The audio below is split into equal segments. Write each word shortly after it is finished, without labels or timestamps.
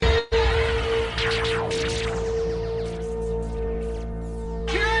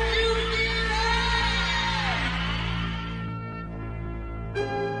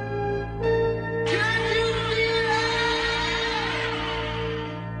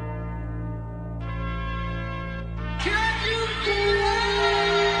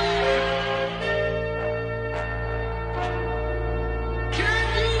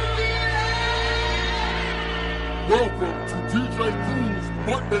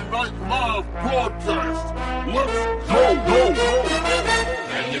Night Live broadcast. Let's go, go, go.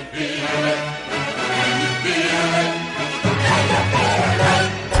 Can you feel it? Can you feel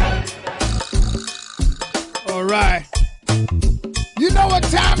it? All right. You know what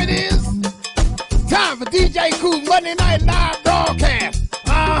time it is? Time for DJ Kool's Monday Night Live broadcast.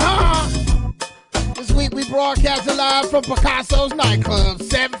 This week we broadcasting live from Picasso's nightclub,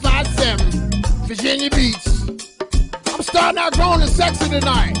 757, Virginia Beach. I'm starting out grown and sexy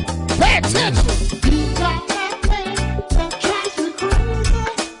tonight. Pay attention.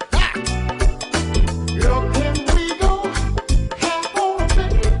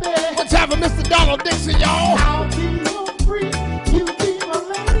 What time for Mr. Donald Dixon, y'all?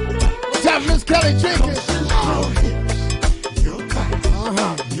 What time for Miss Kelly Jenkins?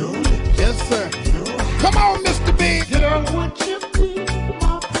 Yes, sir. Come on, Mr. Big.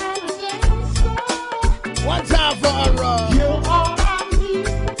 One time for all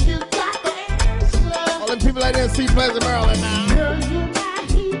them people I didn't see Pleasant, Maryland now.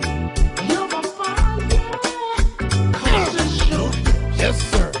 Yes,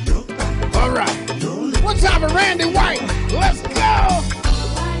 sir. All right. One time for Randy White. Let's go.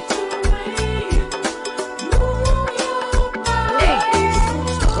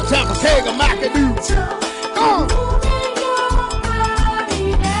 One time for Kega McAdoo.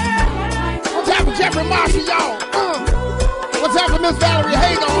 One time for Jeffrey Marshall, y'all. One time for Miss Valerie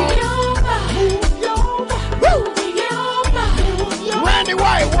Hagon. Randy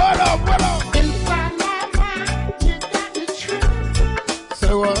White, what up, what up?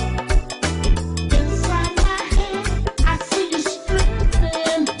 So, inside my head, I see you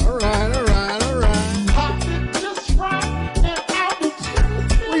stripping. All right. Popping just right and out the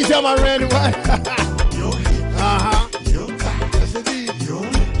tube. What you talking about, Randy White? Yes, indeed.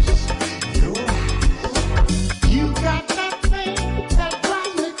 You got that thing that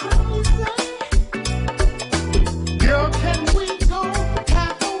drives me crazy. Girl, can we go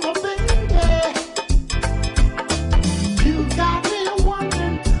have on a baby? You got me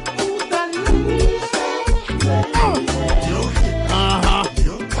wondering who's that lady?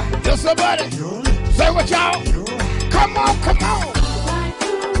 Yes, somebody. Say what, y'all? Come on.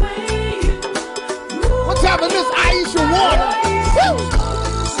 What time for Miss Aisha Warner? Woo!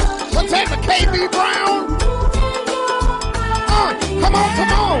 What time for KB Brown? Come on.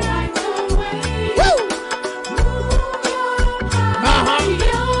 Woo!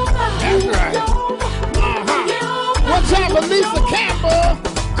 That's right. What time for Lisa Campbell?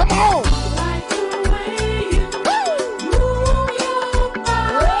 Come on.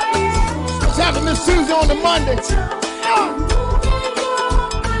 What time for Miss Susie on the Monday?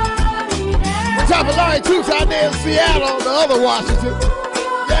 What time for Larry Toots out there in Seattle, the other Washington?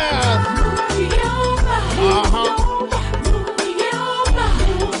 Yeah.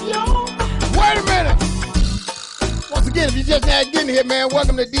 Wait a minute. Once again, if you just now getting here, man,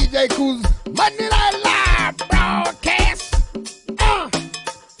 welcome to DJ Kool's Monday Night Live broadcast.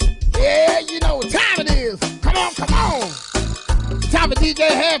 Yeah, you know what time it is. Come on. Time for DJ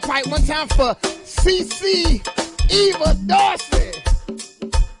Hairfight. One time for CC Eva Dorsey.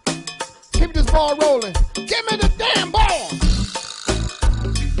 Keep this ball rolling. Give me the damn ball.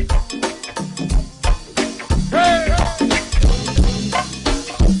 Hey.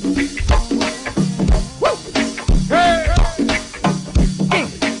 Woo. Hey.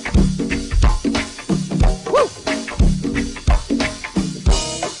 Woo.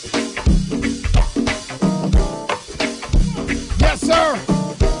 Yes, sir.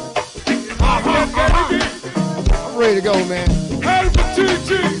 I'm ready to go, man. Hey, for TG.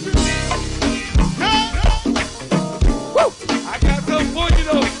 I got something for you,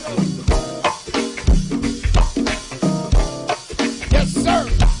 though. Yes, sir.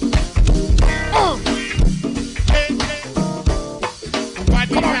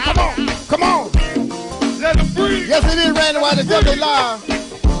 Come on. Let them breathe. Yes, it is Randy White. It's Sunday Live.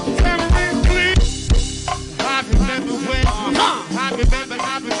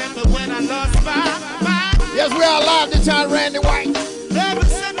 I remember when I lost my mind. Yes, we are live this time, Randy White. Never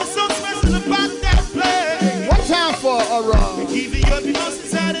said so special about that place. One time for Keeping your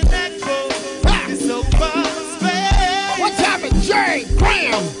emotions out of that cold. It's so far space. one time for Jerry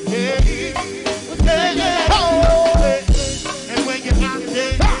Graham. And when you're out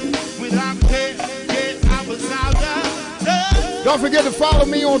there, without there, I was out of love. Don't forget to follow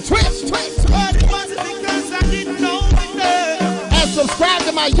me on Twitch. But it wasn't because I didn't know enough. And subscribe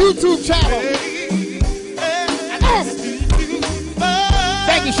to my YouTube channel.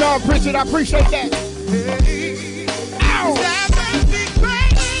 Thank you, Sean Pritchard. I appreciate that. Ow.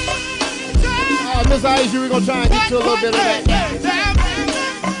 Miss Aisha, we're going to try and get you a little bit of that.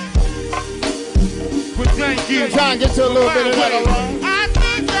 you. Try and get to a little bit of that, all right? I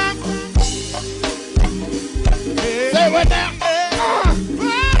think I'm. Say what now?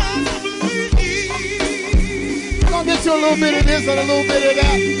 Gonna get you a little bit of this and a little bit of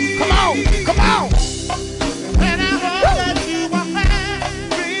that. Come on, come on. And I hope that you will have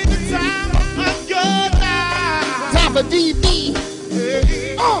the time of your life. Time for DB.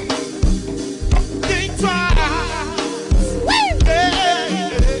 Think twice.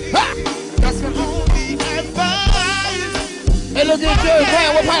 That's my only advice. Hey, look at Jerry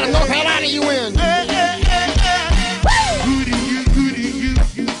Brown. What part of North Carolina you in? Who do you think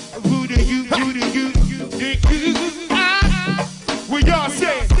we all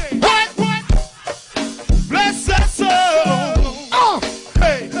say, what? Bless us soul.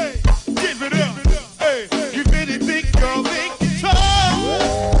 Hey, give it up. Hey, you really think you're in control?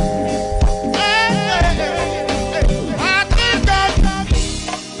 Hey, I think I'm.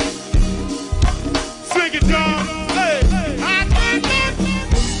 Sing it, John. Hey, I think I'm.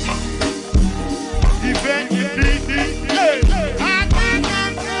 You bet you need me. Hey, I think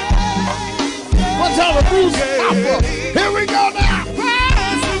I'm. What's all the Bruce Hopper? Here we go now.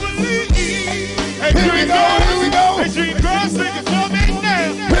 Hey, Here we go, here we go. Hey, Dream Girl, sing it for me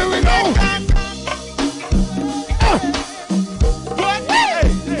now. Here we go. What? Hey,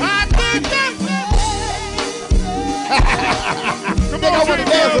 I think I'm. Come Think I on, wanna Dream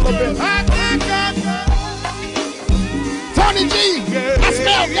dance a Girl. little bit. I think I'm. Tony G, I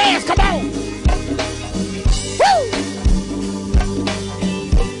smell gas. Come on. Woo.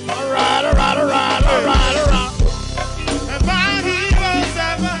 All right, all right, all right, all right, all right. And my heroes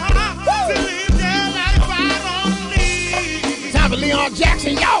have a heart to live their life out on me. Time for Leon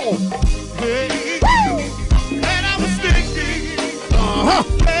Jackson, y'all. Hey, and I was thinking, Uh-huh.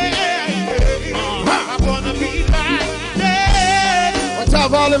 hey, I wanna be like that. What's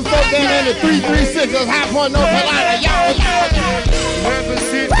up, all them folk down in the 336ers, High Point, North Carolina, y'all. Ever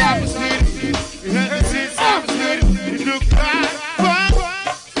since I was little, you look like fun.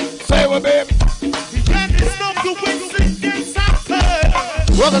 Say what, baby? And it's no coincidence I'm good.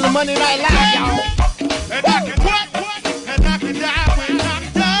 Welcome to Monday Night Live, y'all. And I can what? And I can die when I'm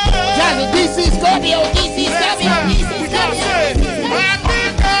done. Johnson, DC Scorpio, DC Scorpio, DC We gonna say, Scorpio. I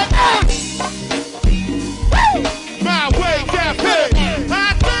think I'm my way cafe. I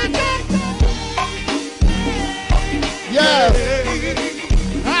think Yeah.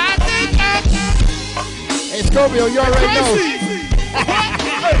 I think I'm Hey, Scorpio, you already know.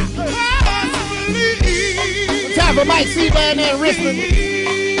 Time for Mike Seaman and Richmond.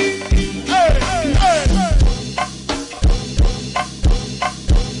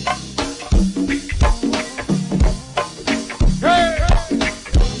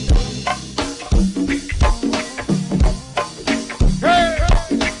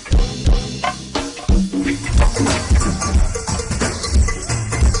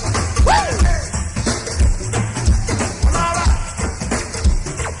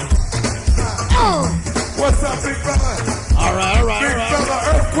 What's up, big brother? All right, all right, Big all right. brother,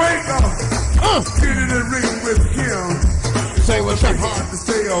 earthquake. Get in the ring with Kim. Say what's up. Hard to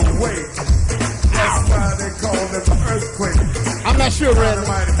stay awake. That's why they call it an earthquake. I'm not sure, Randy.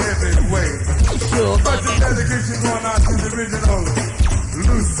 Dynamite heavyweight. Sure. Special dedication going out to the original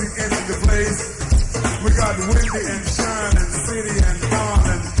Lucy in the place. We got Wendy and Sean and City and Dawn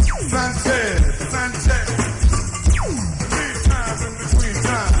and Sanchez. Three times in between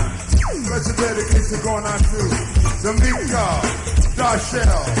time. Special dedication going out to D'Amica,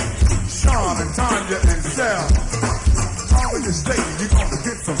 Darshell, Sean and Tanya and Sal. All in the state, you're gonna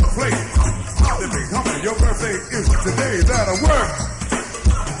get some plate. Howdy, big homie, your birthday is today. That'll work.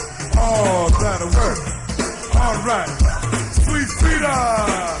 Oh, that'll work. All right. Sweet Peter.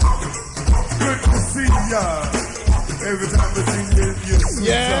 Good to see ya. Every time we see you see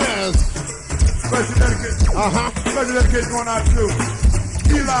Yes. Special dedication. Special dedication going out to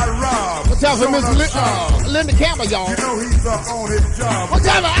Eli Robb. What's up for Showing Miss up sharp. Linda Campbell, y'all? You know he's on his job. What's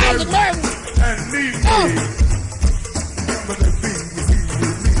up for Isaac Martin? And need me. Remember the beat.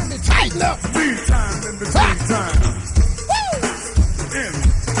 Tighten up. Lead time in between time. In.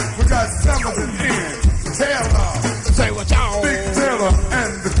 We got Sullivan in. Taylor. Say what y'all. Big Taylor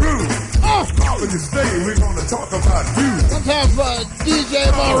and the crew. All of you stay. We're going to talk about you. Sometimes for DJ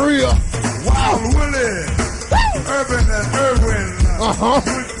Maria. Wild Willie. Urban and Irwin.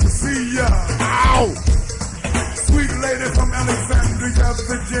 Good to see ya. Ow. Sweet lady from Alexandria,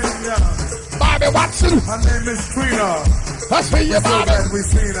 Virginia. Bobby Watson. Her name is Trina. Let's see you, So Bobby. glad we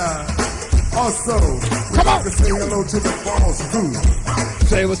seen her. Also, we Come like on. to say hello to the boss crew.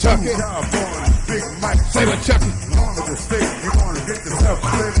 Say what Chucky. Cowboy, Big Mike. Say what Chucky. On the state, you're going to get yourself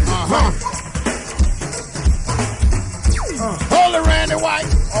plenty.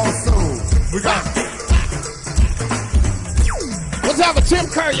 We got What's up with Tim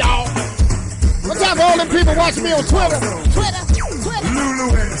Kerr, y'all? What's up with all them people watching me on Twitter?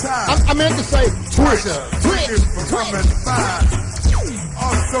 Lulu and Ty. I meant to say Twitch. Twitch for coming by.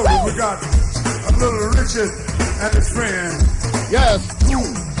 Also, we got a little Richard and his friend. Yes.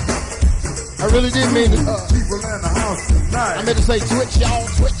 I really didn't mean to. People in the house tonight. I meant to say Twitch, y'all.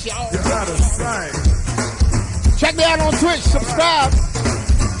 Twitch, y'all. You're out of sight. Check me out on Twitch. Subscribe.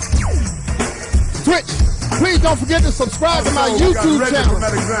 Twitch. Please don't forget to subscribe to my YouTube channel.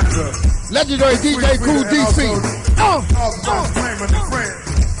 Legendary DJ Cool DC. Come on.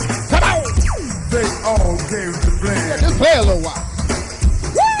 They all came to play. Just play a little while.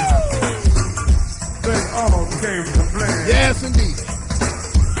 They all came to play. Yes, indeed.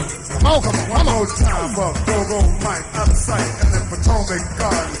 Come on. One more time for Go-Go Mike, out of sight, and the Potomac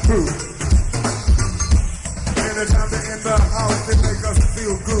Garden crew. Anytime they're in the house, they make us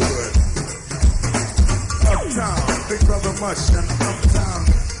feel good. Uptown, Big Brother Much, and Uptown,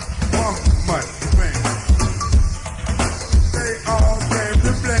 Funk Much, man. They all came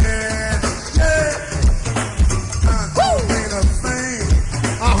to play. Yeah. I don't mean a thing.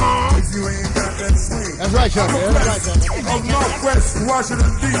 If you ain't got that swing. That's right, Chuck. That's right, Chuck. Of Northwest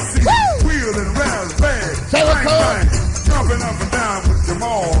Washington, D.C. Wheeling raspberry. Say what, bang, jumping up and down with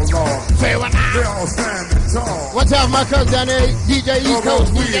Jamal Law. Say what now? They all standing tall. One time my cousin down there, DJ East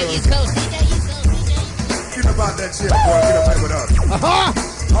Coast. Get about that shit, boy. Get up here with us.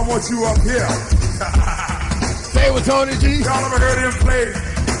 I want you up here. Say what, Tony G. Y'all ever heard him play?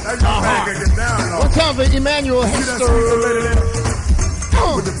 That young man can get down on. One time for Emmanuel See that Hester. sweet little lady there?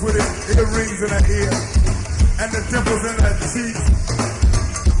 With the pretty earrings in her ear and the dimples in her cheeks.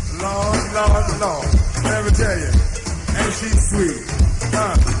 Lord. Let me tell you, ain't she sweet?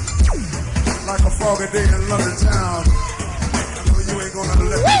 Like a foggy day in London town. I know you ain't gonna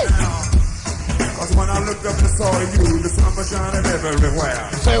let me down. Cause when I looked up and saw you, the sun was shining everywhere.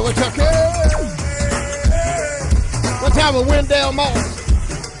 Say what, Chuck. What time with Wendell Moss?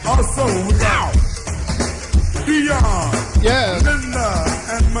 Also, we got Dion, Yes. Linda,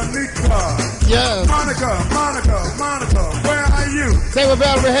 and Monica. Yes. Monica, where are you? Say what,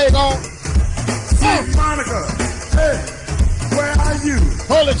 Valerie Hagon. Hey, Monica, hey, where are you?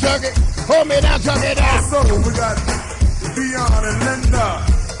 Hold it, Chucky. Hold me down, Chucky down. Also, we got Dion and Linda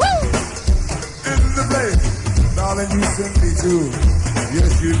in the place. Darling, you send me too.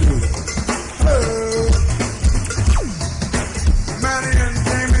 Yes, you do. Hey. Manny and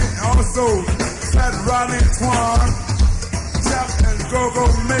Jamie, also Fat Ronnie Twan, Chap and Go-Go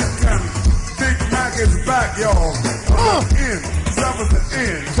Macon. Big Mac is back, y'all. In, 7th and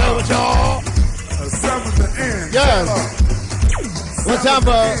in. Say what, y'all. 7th and in. Yes. One time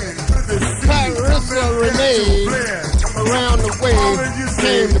for Clarissa Renee around the way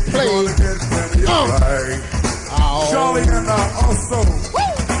came to play. Charlie and also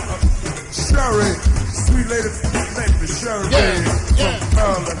Sherry, sweet lady named Sherry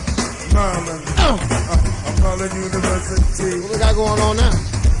from Maryland, Maryland University. What we got going on now?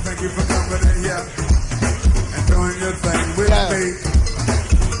 Thank you for coming in here and doing your thing with me.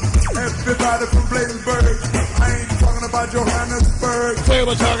 Everybody from Bladensburg, I ain't talking about Johannesburg. Say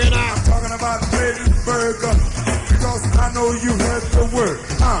what, Chucky now. I'm talking about Bladensburg because I know you heard the word.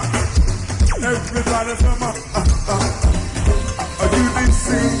 Everybody from UDC.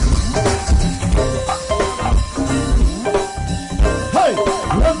 Hey,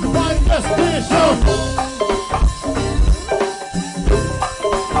 everybody, let's dance, y'all.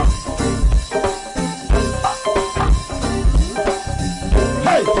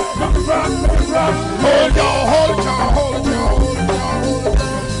 Hey, let me rock. Hold y'all.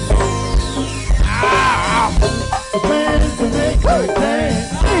 The bands to make her dance.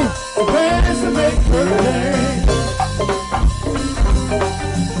 The bands to make her dance.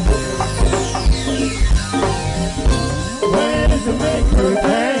 The bands to make her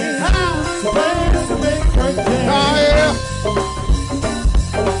dance. The bands to make her dance. Oh, yeah.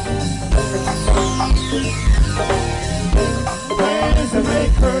 The bands to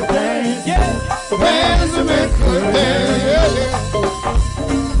make her dance. Yeah. The bands to make her dance. Yeah.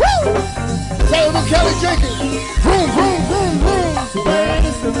 Woo! Say it with Kelly Jenkins. Vroom. The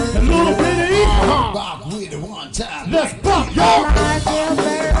bands to make a little bit of eat. Bob with it one time. Let's pop, y'all.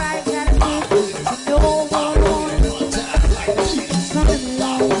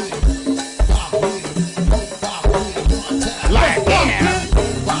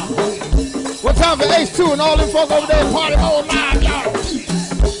 What time for Ace 2 and all them folk over there party mode live, y'all?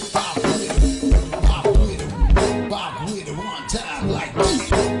 Bob with it one time like this.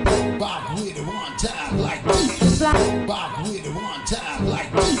 Bob with it one time like this. Bob with it one time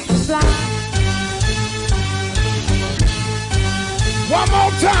like this.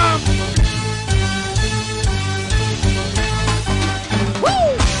 more time.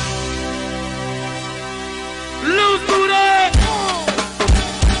 Woo! Loose booty.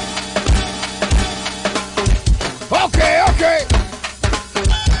 Okay.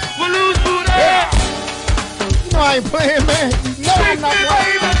 Well, loose booty. Yeah. You know I ain't playing, man. You know I'm not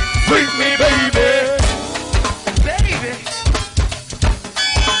playing. Freak me, baby. Baby.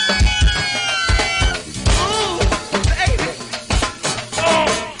 Ooh, baby.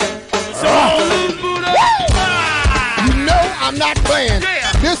 Loose booty. You know I'm not playing.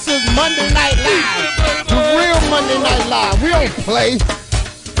 Yeah. This is Monday Night Live. The real Monday Night Live. We don't play.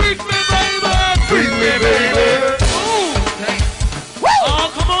 Freak me, baby. Freak me, baby. Ooh.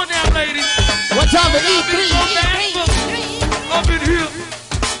 Oh, come on now, ladies. What time for E3? Up in here.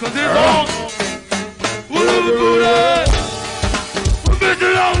 Cause it's on. Loose booty. We're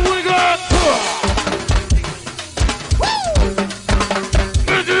bitching out, we got.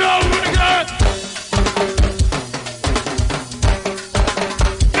 Bitching out, we got.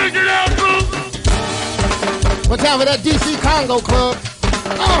 Bitching out, boo. What time for that DC Congo Club?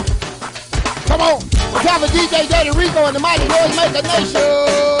 Come on. What time for DJ Daddy Rico and the Mighty Boys Make a Nation?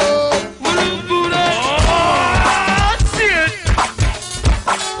 Loose booty. Oh, shit.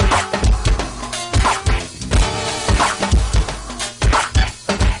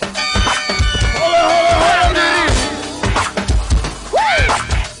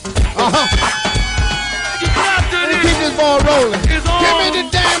 You clapped it in. Keep this ball rolling. It's on. Give me the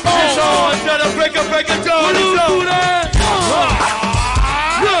damn It's ball. on. Shut up, break it, go. Loose booty.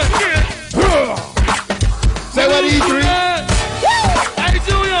 Good shit. Say what, E3? Hey,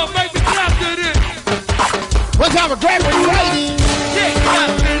 Junior, make me clap to this. What time for Gregory Writing? Yeah, clap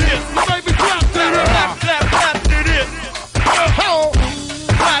to this. Make me clap to this. Clap to this. Oh,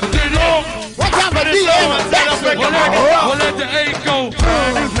 Clap to this. what time for DM Jackson? We'll let the A go.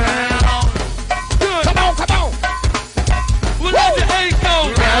 Good. Come on. We'll let the A go.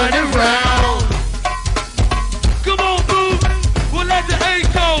 Round and round. Come on, boo. We'll let the A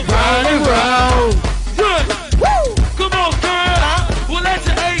go. Round and round. Good. Woo! Come on, girl. We'll let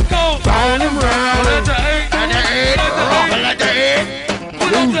the A go. Round and We'll let round. the A go.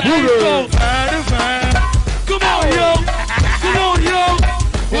 We'll let the A go. Come on, yo.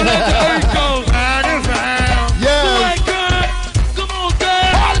 We'll let the A go. Yeah. Girl. Come on,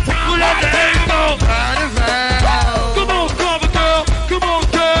 girl. We'll let the A go. Come on, cover girl. Come on,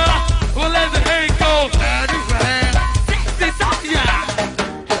 girl. We'll let the A go.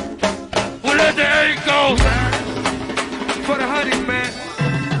 We'll let the A go. For the honeys, man.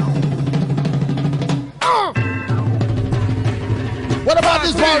 What about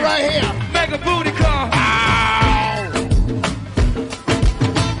this part right here? Make a booty call.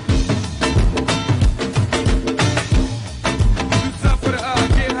 Up for the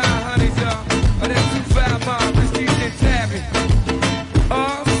get high, honeys, y'all. Oh, that's 25 miles. This keeps it tapping.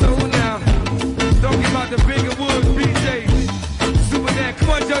 Oh, so now. Don't give out the bigger woods, BJ. Super Dan. Come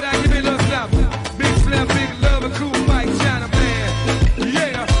on, Joe, now give me a little something. Big Slim, big love, and cool Mike, China Man.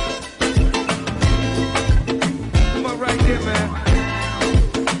 Yeah. Come on, right there, man.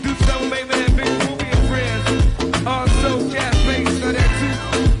 Do something, baby, that big movie and friends. Also, gas face, so that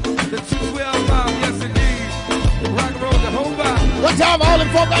the 212 mile, yes, indeed. Rock and roll the whole vibe. What time for all them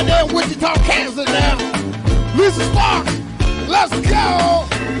folk out there in Wichita, Kansas now? Lisa Sparks, let's go!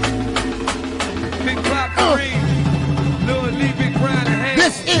 Big Pop Green. Lil Lee, Big Brian, and Hank.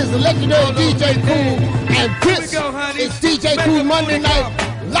 This is the legendary DJ Cool, and this Here we go, honey. is DJ Make Cool a Monday booty Night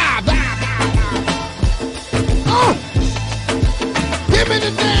Live. Give me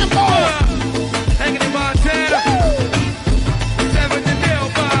the damn ball! Hanging in Montana. Seven to nail,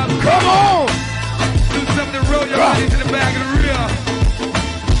 Bob. Come on! Do something to roll your bodies in the back of the rear.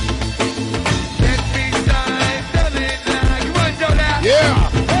 Let me shine, tell it now. You want to show that? Yeah!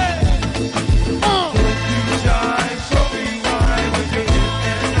 You shine, show me why. When you're in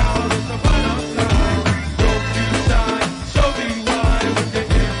and out of the butterfly. Don't you shine, show me why. When you're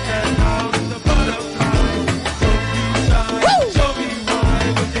in and out of the butterfly. Don't you shine, show me why.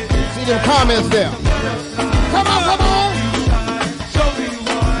 When you're in See them comments there. Come on! show me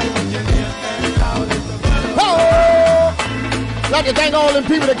why. When you're in and out of the butterfly. Oh! I'd like to thank all them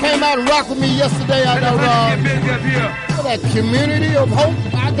people that came out and rocked with me yesterday out there, Get big up here. for that community of hope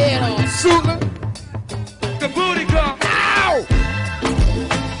out there at Suitland. The booty call. Ow!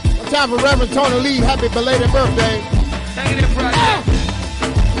 One time for Reverend Tony Lee, happy belated birthday. Hanging in Friday.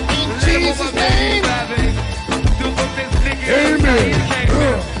 In Jesus' name. Amen.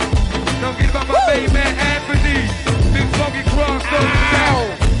 Don't get about my baby man Anthony. Big funky crossover. Ow!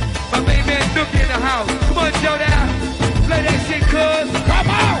 My baby man Nookie in the house. Come on, Joe, now. Play that shit, cuz. Come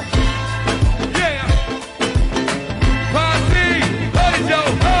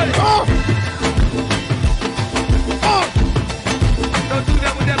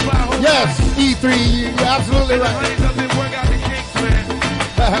 3. You're absolutely right. Honeys up and work out the kinks, man. We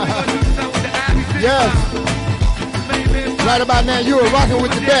gonna do something with the Abby Yes. Main Right about now, you are rocking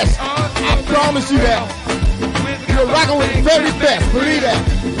with the best. I promise you that. You're rocking with the very best. Believe that.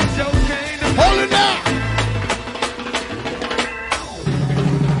 Hold it down.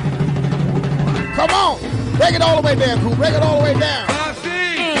 Come on. Break it all the way down, cool. Break it all the way down.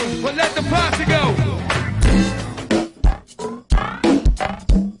 Posse, well, let the posse go.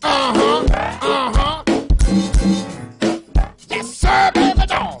 Yes, sir, baby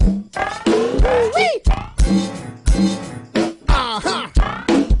doll. Woo-wee.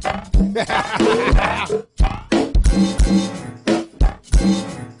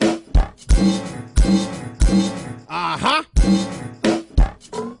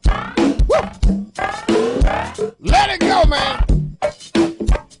 Woo. Let it go, man.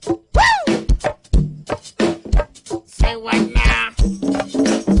 Woo. Say what now?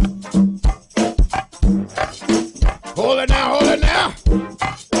 Hold it now, hold it now.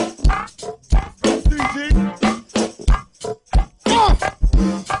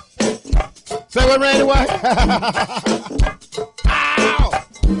 Say what, Randy White? Ow!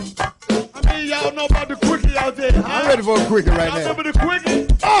 I mean, y'all know about the quickie out there, huh? I'm ready for a quickie right Y'all now. remember the quickie?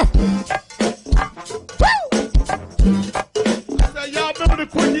 I said, y'all remember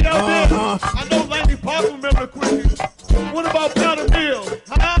the quickie out there? I know Lanny Parker remember the quickie. What about Powder Mill?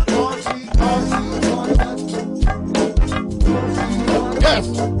 Huh? Yes.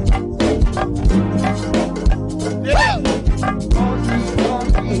 Yeah.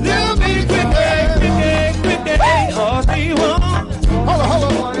 Little bitty quickie, all she wants, Hold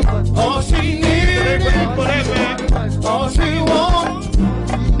on. all she They needs, ready for that, man. all she wants.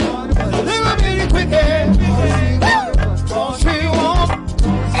 Little bitty quickie, all she wants,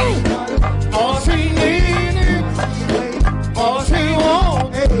 all she needs, all she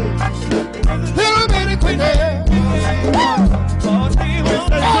wants. Little bitty quickie, all she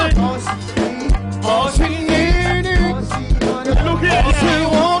wants, all she needs, Look here, all she now.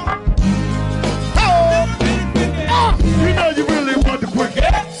 wants. You know you really want the quickie.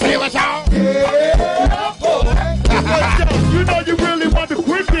 Say what y'all? You know you really want the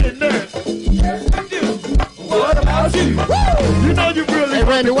quickie in there. What about you? You know you really Hey,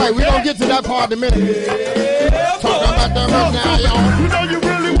 Randy White, we gonna get to that part in a minute. Talking about that right now, y'all. You know you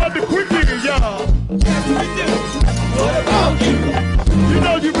really want the quickie, y'all. What about you? You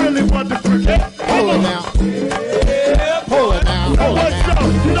know you really want the quickie. Hold it now. Hold it now. Oh, Hold it what's now.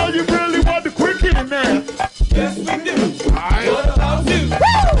 up? You know you really want the quickie in there. Yes, we do. What about you?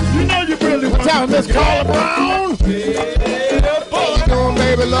 You know you really want What's up, Miss Carla Brown? How you doing,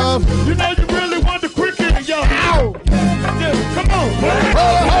 baby love? You know you really want the quickie, y'all. Ow! Come on, man.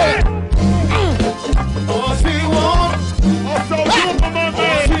 Hold it. All she wants, Also, you for my all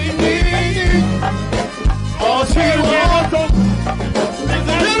man. she needs, all she wants is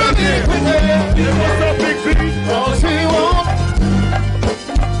a little bit of What's up, Big B? all she wants,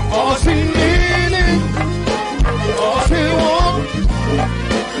 all she needs, all she wants is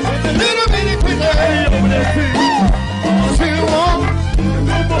a little bit of Hey, over there, T. all she wants,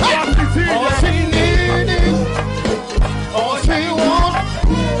 No more Rocky T, all y'all. she needs, all she wants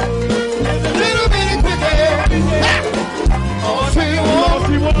is a little bit of all she All wants,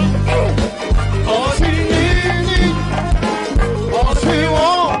 she wants. all she needs, all she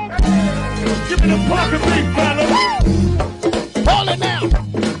wants. Give me the pocket beat, fella. Hold it now.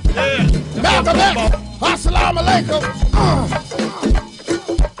 Yeah. Malcolm X. Assalamu alaikum.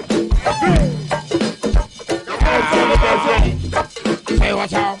 Hey,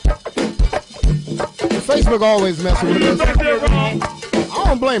 watch out. Facebook always messing with You us. back there wrong. I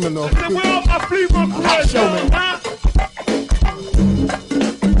don't blame him though. Then where all my Fleetwood Mac show, man. huh?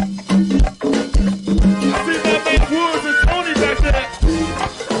 I see my man Woods and Tony back there.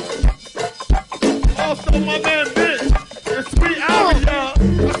 Also my man Mitch and Sweet Ivy, y'all.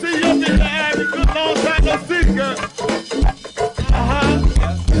 I see you up in the Ivy. Good long time no see, girl.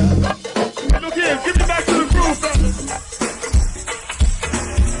 Look here, give me back to the groove, fellas.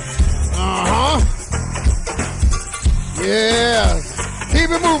 Yeah. Keep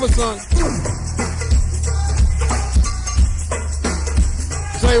it moving, son.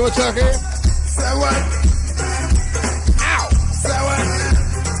 Say what, Chucky? Say what? Ow. Say what?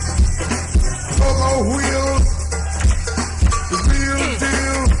 Go wheels. The real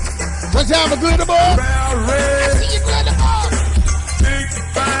deal. What time for good, boy? Barrel red. See you good, boy. Big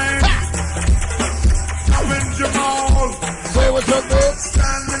Bang. Jumpin' Jamal. Say what, Chucky?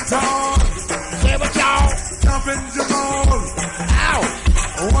 Standing tall. Say what, y'all? Jumpin' Jamal. Ow.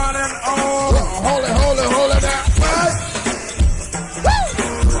 One and all. Hold it now.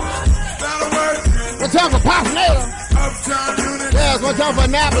 That'll work. time for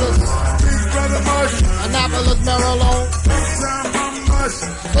Annapolis. Big brother Mush. Annapolis, Maryland. Big time Mama Mush.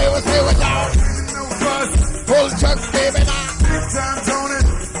 Say what, y'all. No fuss. Pull the trucks, baby, now. Big time Tony.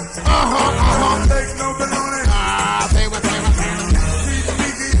 Take no baloney. Say what.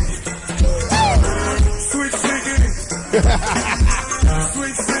 Sweet Sneaky.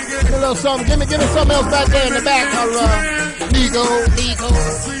 Sweet Sneaky. Give me a little something. Give me something else back there in the back. Nico.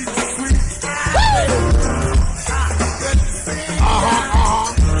 Sweet.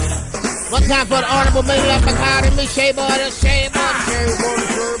 One time for the Honorable Mayor of McCarty, Miss Shea Boy.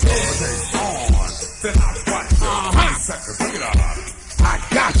 Then I watch you. Suckers, look at all. I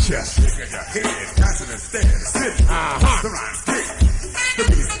gotcha. Shaking your head, dancing and staring, sitting. The rhyme's kick. The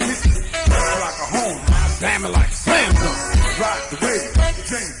beat's kicking. Like a home run. Slam it like slam dunk. Ride the wave.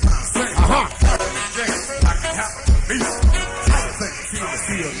 James Brown sing. James, like it happened to me. I think it's gonna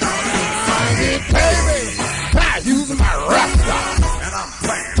feel now. Baby, I using my rap style. And I'm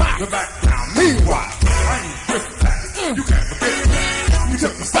playing the background. Meanwhile, I ain't with that. You can't forget it. You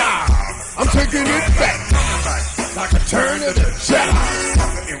took the style. I'm taking it back. Like a turn of the Jedi.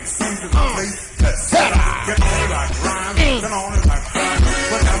 In season, place that set out. Get on it like rhyme. Get on it like rhyme.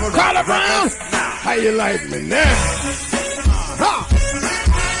 Whatever. Carla Brown, how you like me now?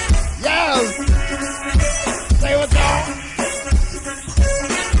 Yes. Say what's on.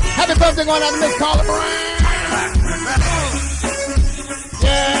 Happy birthday going out to Miss Carla Brown.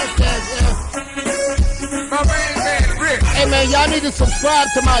 Yes. My man, Rick. Hey man, y'all need to subscribe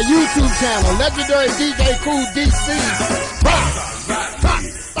to my YouTube channel, Legendary DJ Cool DC.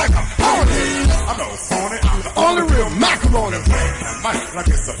 Like a pony. I'm no phony. I'm the only real macaroni. Mic like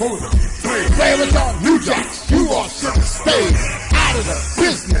it's supposed to be played. Say what's on, New Jacks. You all should stay out of the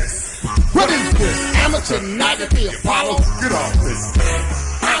business. What is this? Amateur night at the Apollo? Get off this thing.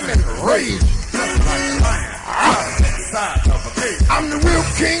 I'm in a rage. Just like a lion. Side of a cage. I'm the real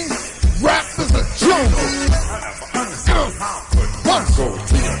king. Rap is a jungle. I never understood how could one go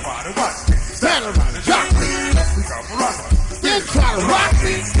to the party. Watch me. Stand around and jock me. Become a rapper. Then try to rock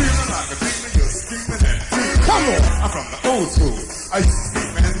me. Feeling like a demon. You're screaming and screaming. Come on. I'm from the old school. I used to scream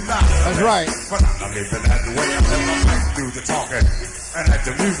and die. That's right. But I'm not living that way. I'm letting my mic do the talking. And let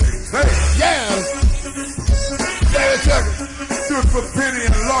the music play. Yes. David Tucker. Do it for Penny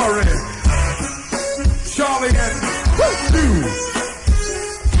and Laurie. Charlie and Stu.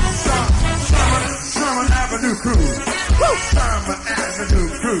 Sherman Avenue Crew. Sherman Avenue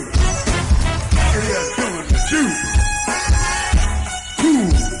Crew. It is doing the juice.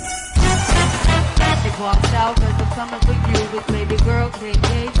 It walks out cause I'm coming for you. With baby girl,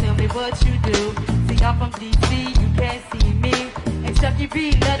 KK, tell me what you do. See, I'm from DC, you can't see me. And Chucky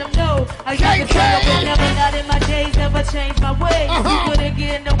B, let them know. I used to tell them never not in my days, never changed my ways. You couldn't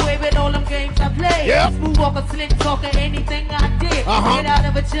get away with all them games I played. Yep. Smooth walker, slick talker, anything I did. Get out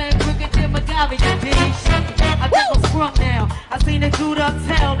of a chain, quicker than MacGyver, you did. I think I'm sprung now. I seen a dude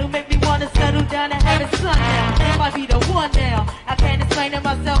uptown who make me wanna settle down and have his son now. He might be the one now. I can't explain it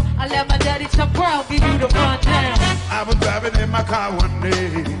myself. I let my daddy Chuck Brown give you the rundown. I was driving in my car one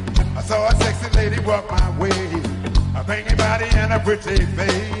day. I saw a sexy lady walk my way. A banging body and a pretty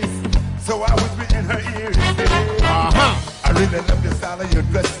face. So I whispered in her ear and said, I really love the style of your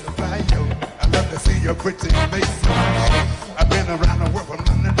dress, fly yo. I love to see your pretty face. I've been around the world from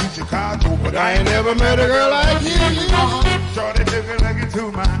London to Chicago, but I ain't never met a girl like you. Shorty took a look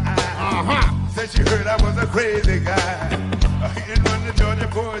into my eye. Said she heard I was a crazy guy. He didn't run to Georgia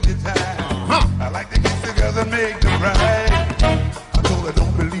for the time. I like to get together and make them right. I told her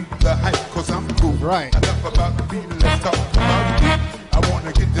don't believe the hype, cause I'm cool. Right. Enough about the beat, let's talk about you. I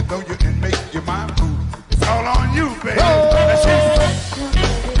wanna get to know you and make you my boo. It's all on you, baby. And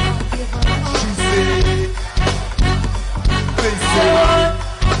she said, they said,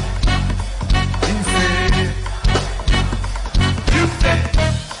 he said, you said,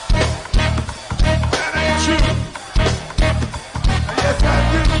 that ain't true. Yes, I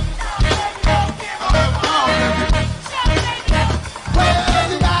do.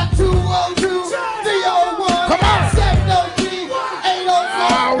 Well, you got 202, 301, Come on. 703,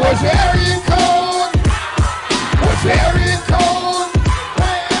 804. What's your area code? What's your area code?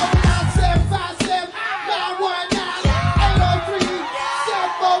 Well, we got 757, 919, 803,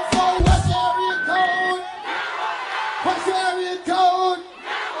 744. What's your area code? What's your area code?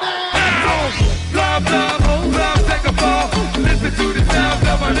 Blah, blah, hold up, take a fall. Listen to the sound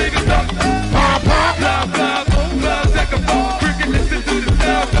of my niggas talk. Blah, blah, hold up, take a fall. Cricket, listen to the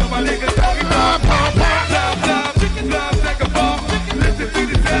sound of my niggas talking. Blah, blah, chicken, blah, take a fall. Listen to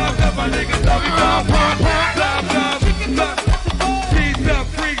the sound of my niggas talking. Blah, blah, chicken, blah. Cheese up,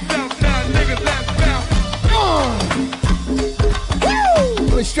 freaks out, now niggas last bounce.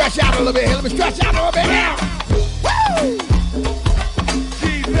 Watch out over here. Woo!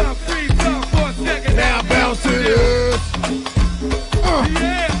 G's up, freeze up for a second. Now bounce to this.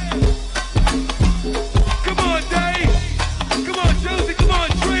 Yeah. Come on, Dave. Come on, Josie. Come on,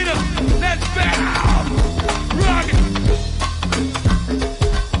 Trina. Let's bounce. Rock it.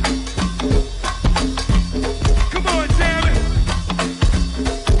 Come on, damn it.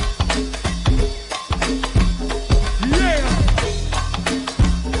 Yeah.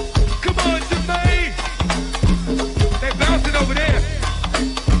 Come on, Jermaine. They bouncing over there.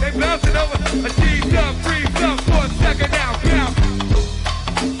 They bouncing over. A G's up, freeze up for a second now. Bounce.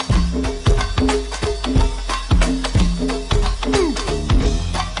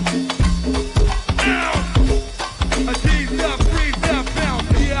 A G's up, freeze up,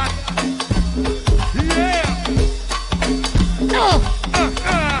 bounce. Yeah. Yeah.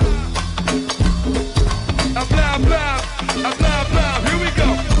 A blah blah, a blah blah. Here we go.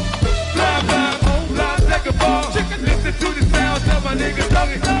 Blah blah, oh blah, take a ball. Listen to the sounds of my niggas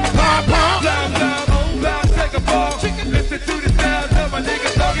talking. Blah blah, oh blah, take a ball. Listen to the sounds of my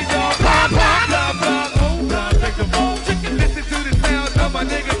niggas talking, dog. Blah blah, oh blah, take a ball. Listen to the sounds of my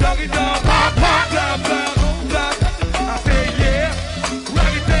niggas talking, dog. Blah blah, oh blah. I say yeah,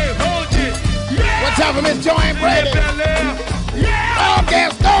 rock it there, hold it. Yeah. What's up with Miss Joanne Brady? Yeah. All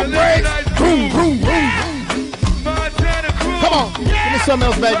gas, don't break. Boom, boom, boom. Montana crew. Come on. Give me something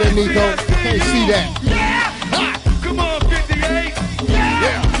else back there, Nico. Can't see that. Ha. Come on, 58.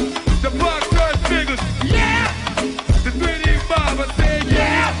 Yeah. The box starts figures. Yeah. The 3D Bob, I said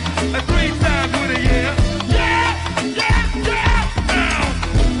yeah. A 3 times with a yeah. Yeah. Yeah. Yeah. Ow.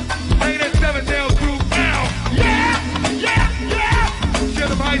 Hang that 7-tail crew. Ow. Yeah. Yeah. Yeah. Shut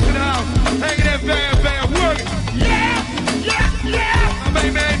them ice in the house. Hanging that van, working. Yeah. Yeah. Yeah. My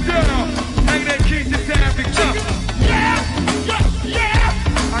main man down. Hanging that Keisha traffic. Jump. Yeah. Yeah.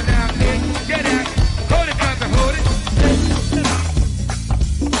 Yeah. I now think. Get out. Hold it, got to hold it.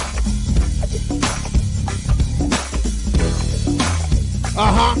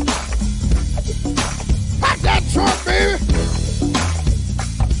 Uh-huh. Pop that trunk, baby.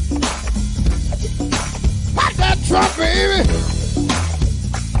 Pop that trunk, baby.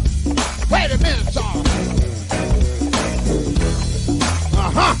 Wait a minute, y'all.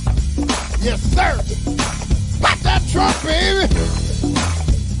 Uh-huh. Yes, sir. Pop that trunk, baby.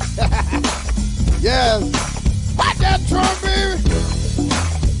 Yes. Pop that trunk, baby.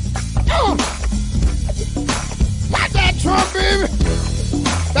 Pop that trunk, baby.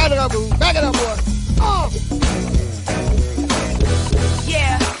 Back it up, boo. Back it up, boy.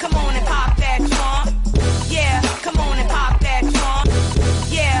 Yeah, come on and pop that trunk. Yeah, come on and pop that trunk.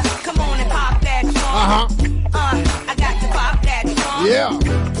 Yeah, come on and pop that trunk. Uh-huh. I got to pop that trunk. Yeah.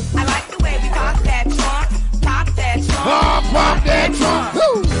 I like the way we pop that trunk. Pop that trunk. Pop that trunk.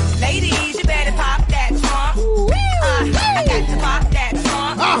 Woo. Ladies, you better pop that trunk. I got to pop that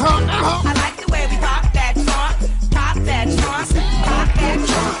trunk. I like the way we pop that trunk. Pop that trunk. Pop that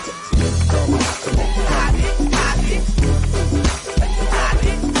trunk. Come on, come on. Pop it, pop it. Pop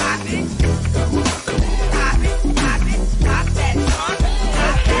it, pop it. Come on, come on. Pop it, pop it. Pop that trunk.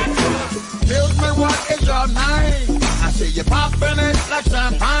 Pop that trunk. Tells me what is your name. I see you popping it like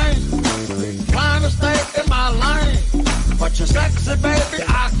champagne. Trying to stay in my lane, but you're sexy, baby. I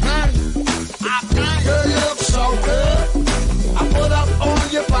can't. Girl, you look so good. I put up on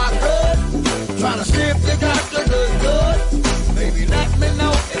you if I could. Trying to see if you got the good. Baby, let me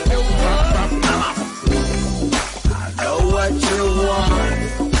know if you would. I know what you want.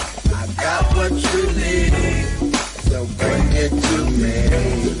 I got what you need. So bring it to me.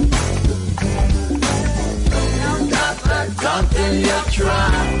 Got that something you try.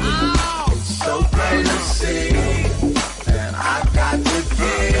 It's so plain to see. And I got the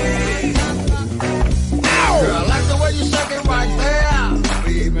key. Girl, I like the way you shake it right there.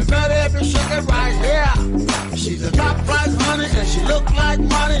 Be even better if you shake it right here. She's a top price honey and she look like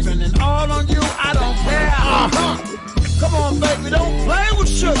money. Spending all on you, I don't care. Come on, baby, don't play with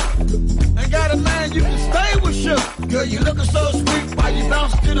sugar. Ain't got a man you can stay with sugar. Girl, you looking so sweet while you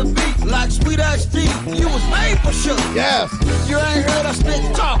bounce to the beat like sweet ass tea. You was made for sugar. Yes. You ain't heard us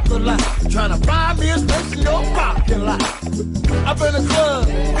spit talk a lot. Tryna find me a space in your parking lot. Up in the club,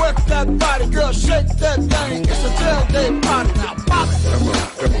 work that body, girl, shake that thing. It's a tailgate party now. Pop it. Come on,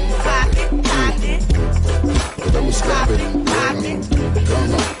 come on. Pop it, pop it. Don't stop it. Pop it.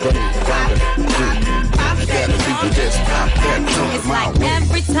 Come on, come on. Pop it, pop it. Pop You that gotta see you just pop that trunk. It's like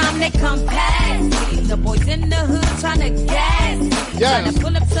every time they come past me, the boys in the hood tryna gas me. Yes. Tryna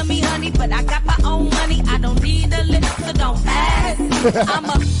pull up to me, honey, but I got my own money. I don't need a lift, so don't ask. I'm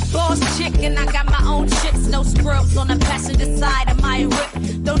a boss chick and I got my own chips. No scrubs on the passenger side of my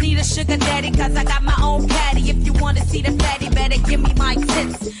whip. Don't need a sugar daddy, cause I got my own caddy. If you wanna see the fatty, better give me my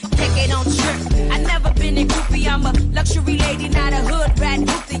tips. Kick it on trip. I never been a groupie, I'm a luxury lady, not a hood rat.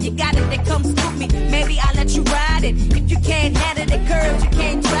 You got it, then come scoop me. Maybe I'll let you ride it. If you can't handle the curves, you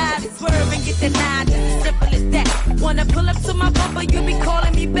can't drive it. Swerve and get denied. Simple as that. Wanna pull up to my bumper, you be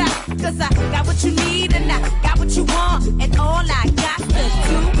calling me back. Cause I got what you need and I got what you want. And all I got to do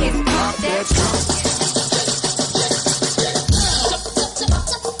is pump that trunk.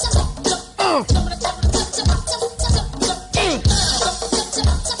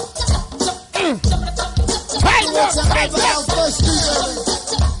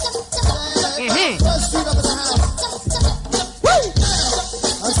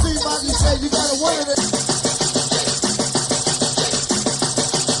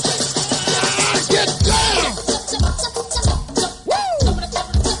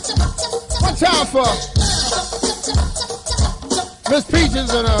 For Miss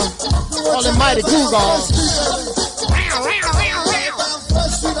Peaches and all the mighty Cougars.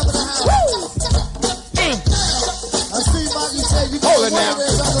 Hold it now.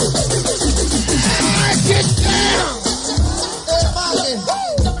 Get down.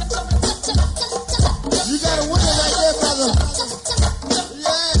 You got a winner right there, brother.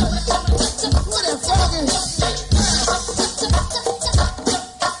 Yeah. What that fucking?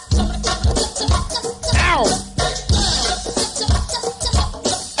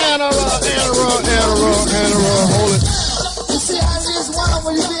 Hold it. You see how it is wild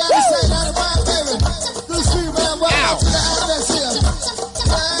when you be out of sight, out of mind, baby. This street man, welcome to the Outback here.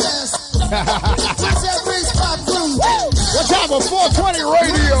 Yes. What's that big spot crew? What time of 420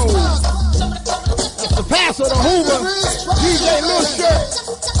 radio? That's the pastor, the Hoover, DJ Lil Shirt.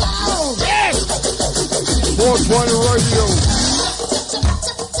 Yes. 420 radio.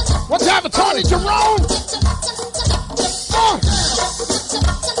 What time of Tony Jerome?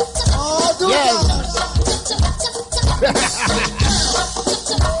 Yes.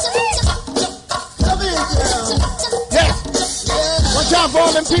 Yes. One time for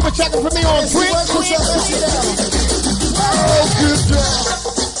all them people checking for me on Twitch. Oh, good job.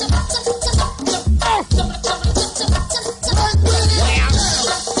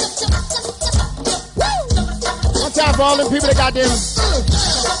 One time for all them people that got them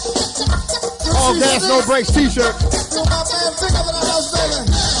all gas, no brakes t-shirt.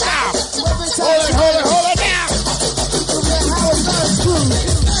 Hold it now.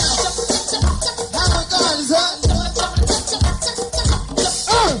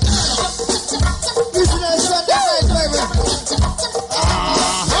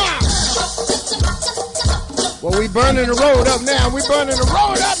 Well, we burning the road up now. We burning the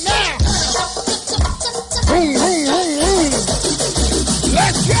road up now. Boom, boom, boom, boom.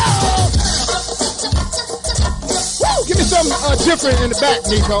 Let's go. Woo, give me something different in the back,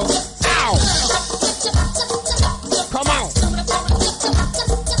 Nico. Ow. Come on.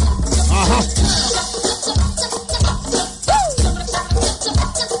 Uh-huh.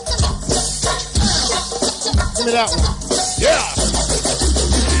 Give me that one. Yeah.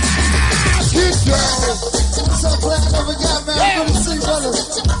 Good job. So glad I never got man. Good to see, brother.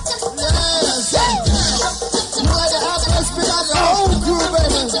 Yes. You like the Outback spit out the whole crew,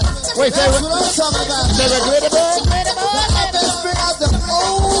 baby. Wait, that's what I'm talking about. Say what, glitter bug? The Outback spit out the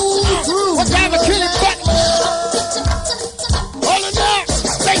whole crew. What time of Kenny Butler? Hold it up.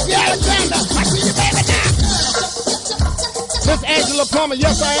 Stacey Alexander. I see you, baby, now. Miss Angela Plummer.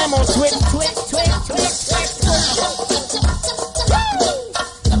 Yes, I am on Twitch.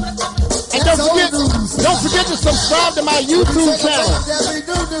 And don't forget to subscribe to my YouTube channel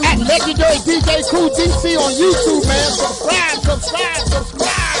at Legendary DJ Cool DC on YouTube, man. Subscribe.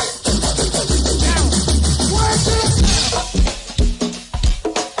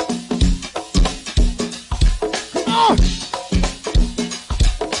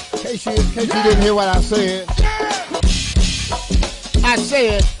 In case you didn't hear what I said. I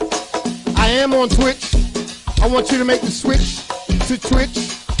said I am on Twitch. I want you to make the switch to Twitch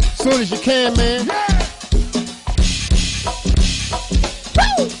as soon as you can, man.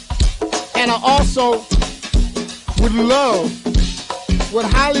 And I also would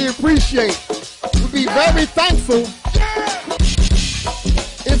highly appreciate, would be very thankful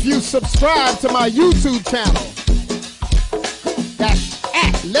if you subscribe to my YouTube channel. That's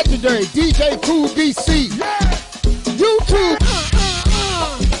at Legendary DJ Cool DC. YouTube.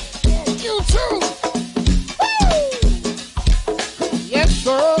 YouTube. Yes,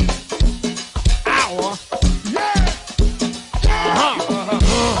 sir. Hour.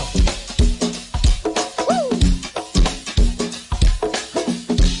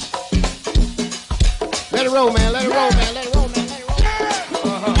 roll, man. Let it roll, man. Let it roll, man. Let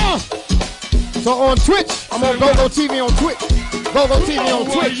it roll. So on Twitch, I'm on GoGo TV on Twitch. GoGo TV on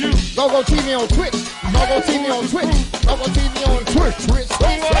Twitch. GoGo TV on Twitch. GoGo TV on Twitch. GoGo TV on Twitch. Twitch. Who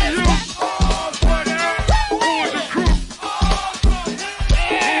are you? Who is the crew?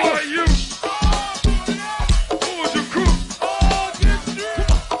 Who are you? Who is the crew?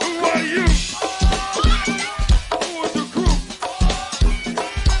 Who are you? Who is the crew?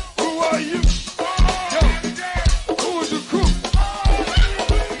 Who are you? Yo, who is the crew?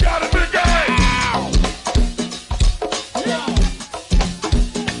 Got a big guy.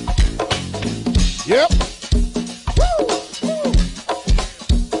 Yep.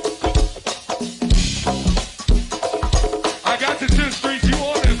 I got the 10th Street. You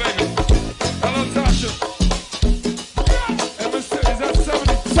on it, baby. Hello, Tasha. And Mr. Is that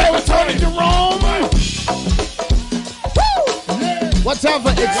 70? Say what's Tony Jerome. What time for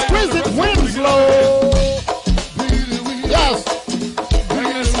Exquisite Winslow? Yes.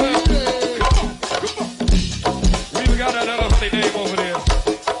 We even got that other honey name over there.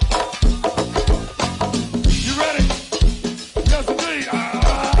 You ready? Yes, indeed.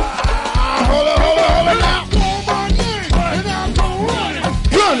 Hold on now.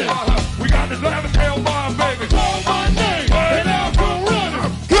 We got this Laventail Mob, baby. Call my name, and I'll go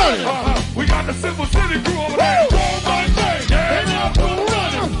running. We got the Simple City crew over there. Call my name, and I'll go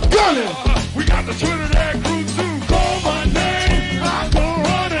running. We got the Trinidad crew too. Call my name, I'll go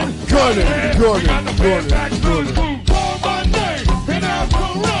running. We got the Fairfax Village crew. Call my name, and I'll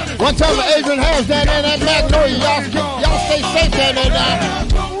go running. One time for Adrian Harris down there in that Magnolia. Y'all stay safe down there now.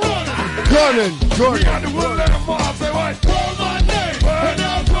 Gunning. We got the Woodland Mob, say what? Call my name, and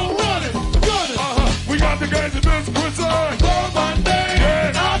I'll go running. We got the guys in Miss Prison. Call my name,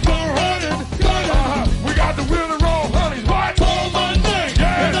 and I'll go running. We got the Wheel and Roll Honeys, what? Call my name,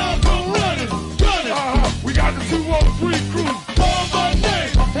 and I'll go running. We got the 203 crew. Call my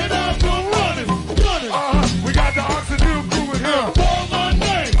name, and I'll go running. We got the Oxon Hill crew in here. Call my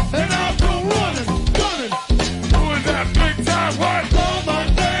name, and I'll go running. Who is that big time, what? Call my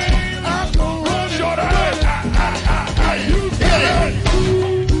name, I'll go running. Short of you get it.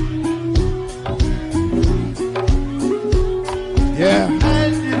 Yeah.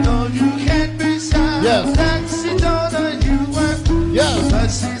 And you know you can't be shy. Yes. That she told her you were. Yes. But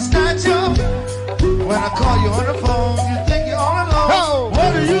she's not your. When I call you on the phone, you think you're all alone. Oh. What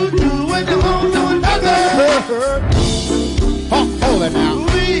do you do when you're home doing nothing? Hold it now.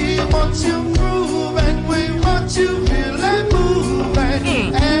 We want you groove and we want you feel and move.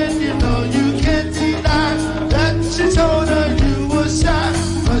 And you know you can't deny that she told her you were shy.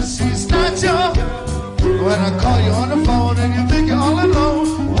 But she's not your. When I call you on the phone and you think you're all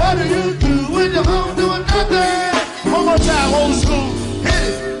alone, what do you do when you're home doing nothing? One more time, old school. Hit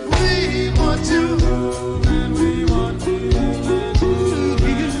it. We want you.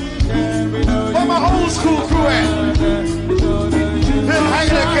 Where my old school crew at? Hang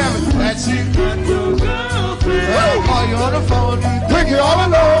there, Kevin. That's you. When I call you on the phone, you think you're all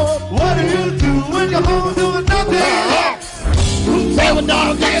alone. What do you do when you're home doing nothing? Say what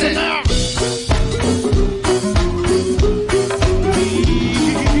dog get it now.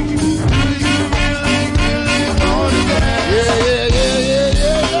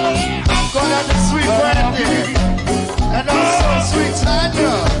 I'm going out to sweet Brandy and also sweet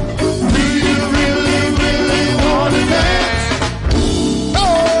Tanya. Do you really, really want to dance?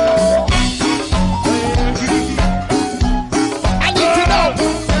 Oh. I need to know.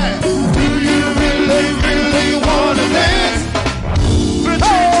 Do you really, really want to dance?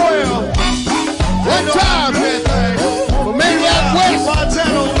 One time. For Maniac West.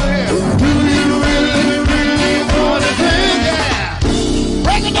 Montana over here. Do you really, really want to dance? Yeah.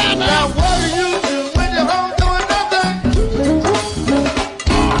 Break it down Now now. what do you do when you're home doing nothing?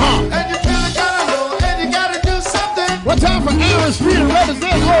 And you feeling kind of low and you gotta do something. One time for Aaron Street and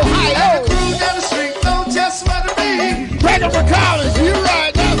represent And the Ohio. crew down the street know just what to be. Gregory Collins, you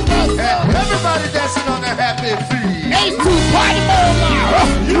right. That's And everybody dancing on their happy feet. H2 Party Mode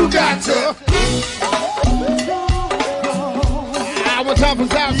now. You got to. One time for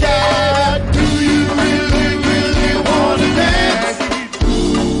Southside. Do you really, really want to dance?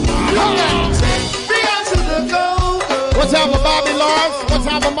 You got to take me out to the go-go. One time for Bobby Lawrence. One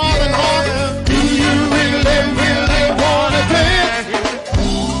time for Marlon Hawks. Do you really, really want to dance?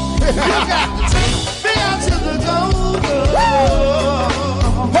 You got to take me out to the go-go.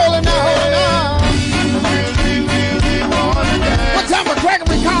 Hold it now, hold it now. Do you really, really want to dance? One time for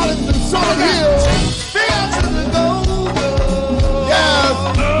Gregory Collins and Summer Hill. Me out to the go-go. Yes.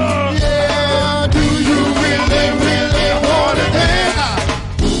 Yeah.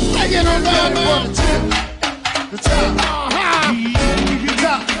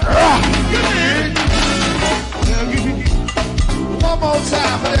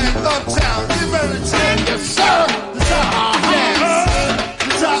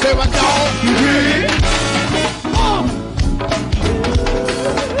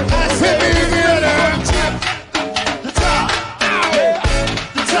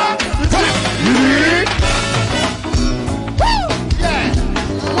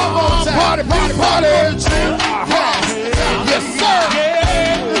 party. Yes,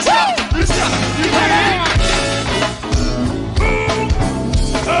 sir.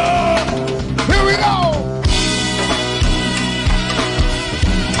 Here we go.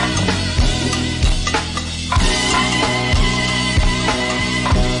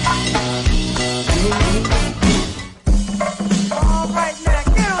 All right, now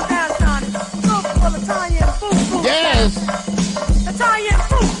get on down, Johnny. Go for Latanya and Boo Boo. Yes. Latanya and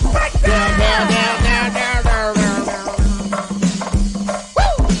Boo. Break down. Down.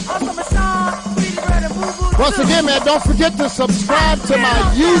 Also, Mashawn, Sweetie Red and Boo Boo. Once again, man, don't forget to subscribe to my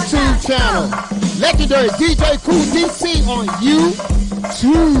YouTube channel. Legendary DJ Cool DC on YouTube.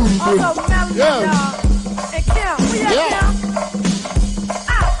 Also, Melody, Yeah. y'all. And Kim. We at Yeah. Kim.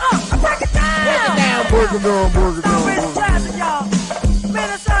 Break it down. Break it down. Strawberry Plaza, y'all.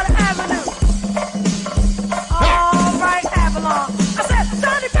 Minnesota Avenue. All right, Avalon. I said,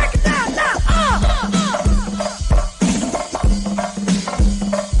 Johnny, break it down now.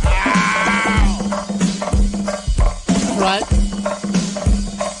 Right.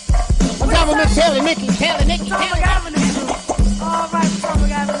 What's up with Miss Kelly, Nikki? Potomac Avenue. All right,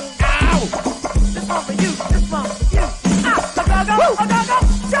 Potomac Avenue. Ow! This one for you. This one for you. Go.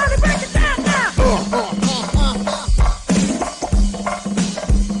 Johnny, break it down now.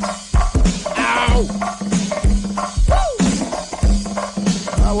 Ow!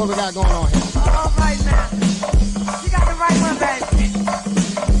 What we got going on here? All right now. You got the right one, baby.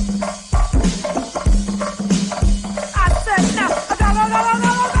 I said now.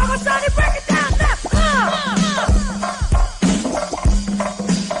 Go. Johnny, break it down now.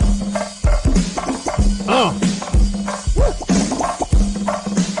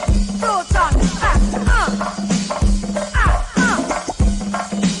 Full time. Go.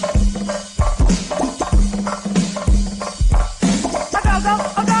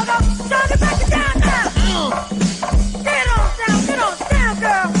 Johnny, break it down now. Get on down,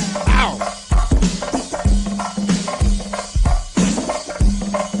 girl. Ow!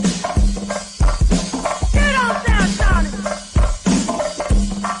 Get on down, Johnny.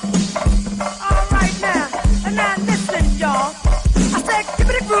 All right now. And now listen, y'all. I said, give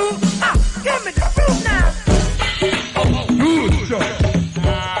me the groove. Give me the groove now.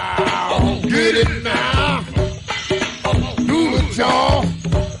 Get it now. Do it, y'all.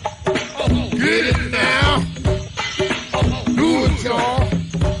 Get it now. Do it, y'all.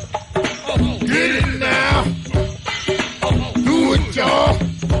 Get it now. Do it, y'all.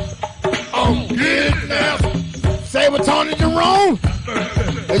 Get it now. Say what Tony Jerome.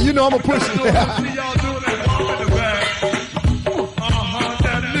 And you know I'm gonna push it. See y'all doing that walk in the back.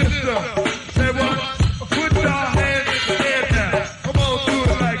 Now listen. Say what? Put y'all hands in the air now. Come on, do it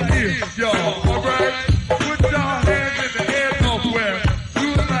like this, y'all. All right? Put y'all hands in the air somewhere. Do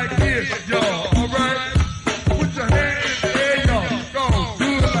it like this, y'all. All right? Put your hands in the air, y'all. Go. Do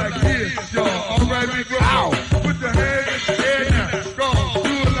it like this, y'all. All right, big bro? Put your hands in the air now. Go.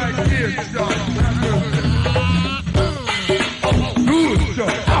 Do it like this, y'all. Do it, y'all.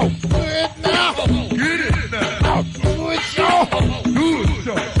 Ow! Do it now. Get it now. Ow! Do it, y'all. Do it,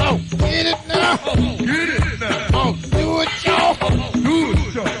 y'all. Oh, get it now. Get it now. Oh, do it, y'all. Do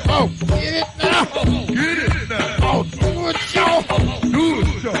it, y'all. Oh, get it now. Get it now. Oh, do it, y'all. Do it,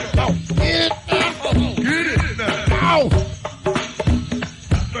 y'all. Oh, get it now. Get it now. Ow!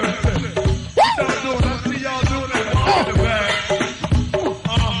 Y'all doing, I see y'all doing that walk in the back.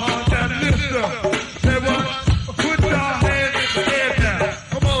 Now listen. Say what? Put y'all hands in the air now.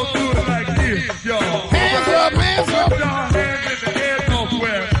 Come on, do it like this, y'all. Hands up, hands up. Put y'all hands in the air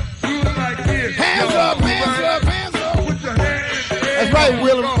somewhere. Do it like this, Hands y'all. up, hands up, hands up. Put your hands in the air. That's right,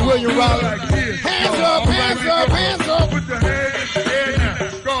 William Go. Do it Riley. like this, Hands y'all. up, hands up, hands up. Put your hands in the air now.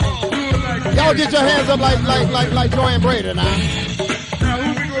 Go. Do it like this. Y'all get your hands up like Joanne Brady now. Now, who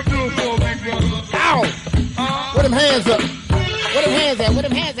we gonna do it for, big brother? Ow! Where them hands up? Where them hands at? Where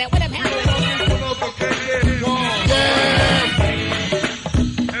them hands at? Where them hands at? Yeah!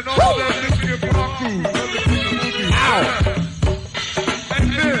 And all that listening from our crew. Ow! And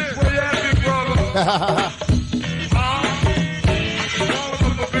this, where you at, big brother? All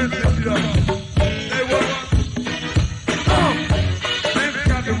of the business, y'all. Say what? Baby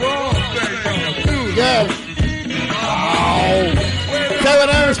got the wrong thing, y'all. Yes. Ow! Say what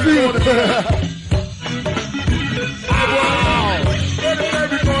Aaron Street.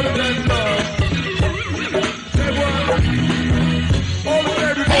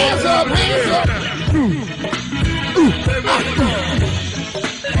 Hands up, hands up.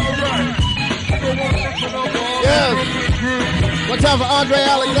 Yes. One time for Andre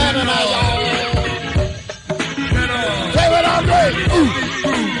Alexander now, y'all. Say what, Andre?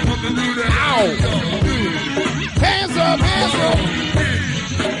 Ow! Hands up, hands up.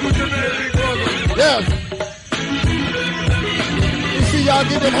 Yes. You see y'all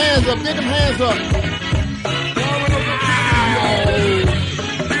get them hands up, get them hands up.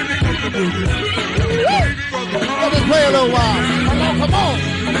 Let us play a little while. Come on, come on.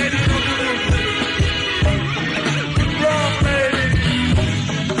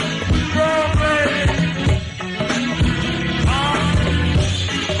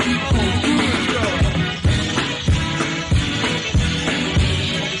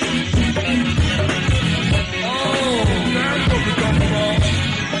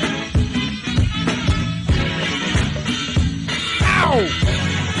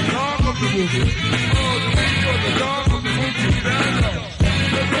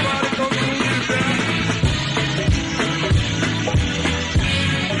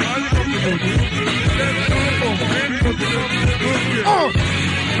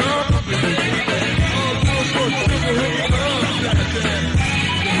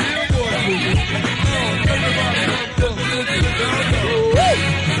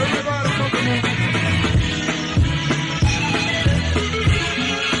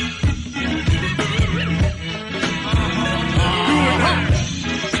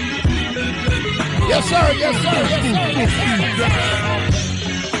 Yes, sir. Yes, sir. Yes, sir. Yes, sir.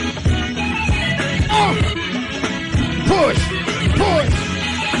 Push. Push.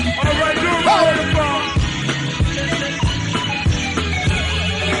 All right, you're right.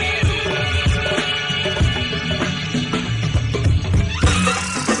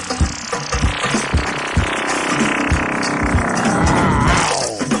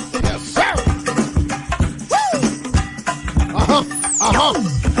 Yes, sir. Woo.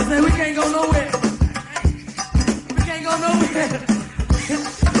 I said we can't go nowhere.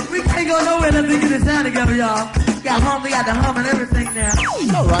 We can't go nowhere unless we get this sound together, y'all. Got hum, we got the hum and everything now.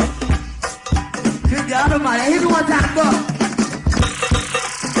 All right. Good God Almighty. Hit me one time, go.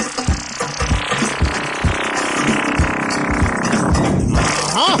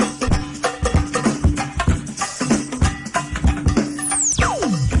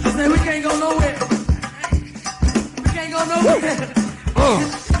 I said we can't go nowhere. We can't go nowhere.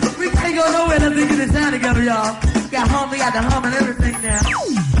 We can't go nowhere unless we get this sound together, y'all. Got hum, we got the hum and everything now.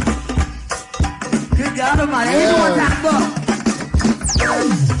 Good God Almighty. Hit me one time, go.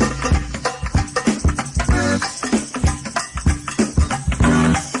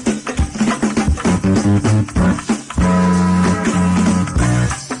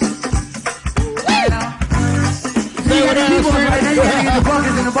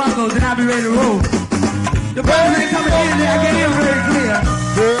 And I'll be ready to roll. The brothers ain't coming in there, I get in very clear.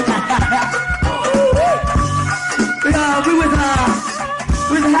 We was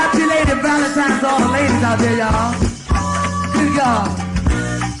a happy lady Valentine's to all the ladies out there, y'all. Good God.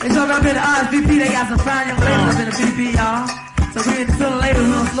 They talk up in the RSVP, they got some fine young ladies up in the BP, y'all. So we ain't still the ladies,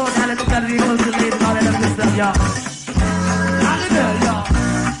 we don't slow down, let's gotta get close to the ladies and all that other good stuff, y'all. Out in there, y'all.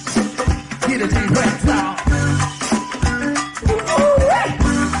 Get a deep breath, y'all.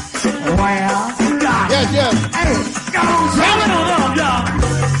 Well, God. Yes, yes. Hey, go on, tell it on up, y'all.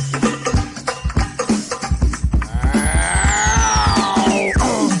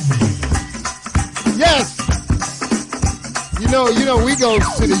 Yes. You know, we go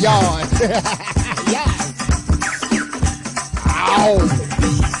to the yard. Yeah. Ow.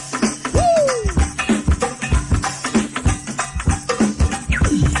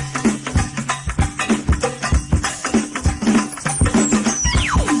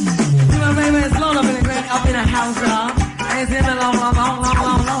 Up in a house, y'all. I ain't seen a long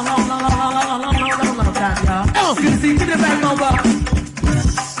time, y'all. Good to see you. Give me the backbone, bro.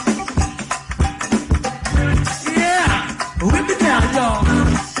 Yeah. Whip it down, y'all.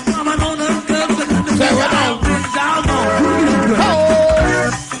 Mama on the club, but the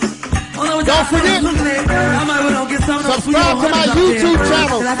Don't forget, subscribe to my YouTube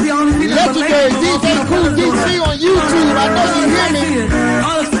channel. Legendary DJ Cool DC on YouTube. I know you hear me.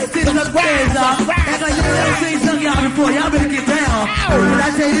 Subscribe. Y'all before y'all better get down. When I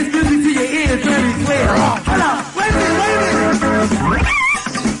tell you this music to your ears, very clear. Hold on, wait a minute.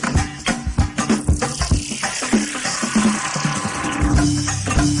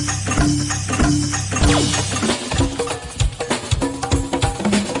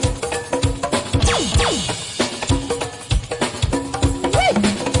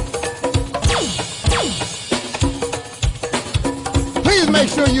 Please make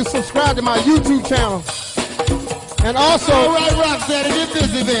sure you subscribe to my YouTube channel. And also, all right, Rocksteady, get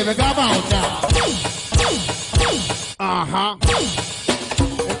busy, baby. Come on now.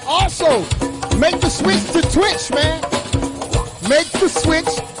 And also, make the switch to Twitch, man. Make the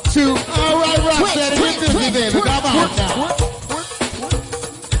switch to. All right, Rocksteady, we busy, baby. Come on now.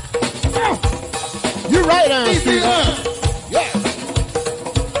 You right, Aaron Easy Stevens. up. Yeah.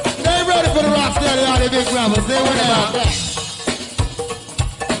 They ready for the Rocksteady, all the big brothers. They went out.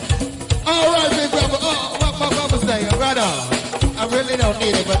 All right, big brother. What was saying? Right on. I really don't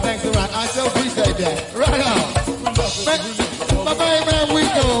need it, but thanks a lot. I so appreciate that. Right on. My baby man, we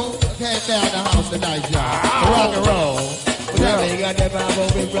go. Came down the house tonight, y'all. Rock and roll. Yeah. You got that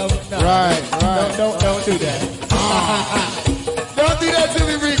Bible, big brother? No. Right. Don't do that. Don't do that to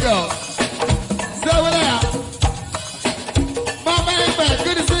me, Rico. Slow it out. My man,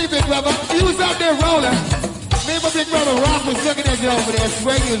 good to see you, big brother. You was out there rolling. Me and my big brother Rock was looking at you over there.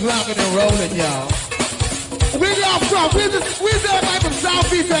 Swing was rocking and rolling, y'all. Where y'all from? Where's everybody from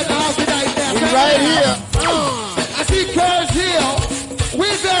Southeast at the house tonight now? We right here. I see Curse Hill.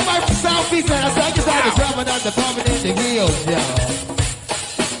 Where's everybody from Southeast at? I just had to drop it out the pumping in the hills, y'all.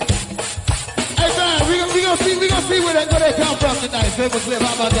 Hey man, we gonna see where they come from tonight. Paper Clip,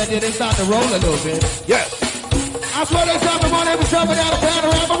 how about that? They start to roll a little bit. Yes. I swear they jumping on, they was jumping down the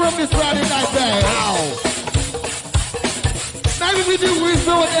panorama room this Friday night, man. Maybe we do it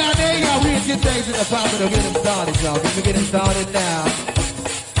down there, y'all. We can get things in the pocket to get them started, y'all. Can we get them started now?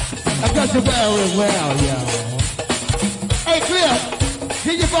 I got you very well, y'all. Hey, Cliff,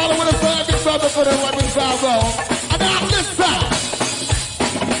 can you follow with a fire, big brother, for the 115 roll? And now listen.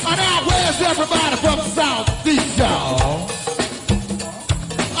 And now where's everybody from Southeast, y'all?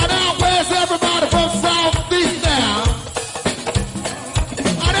 And now where's everybody from Southeast now?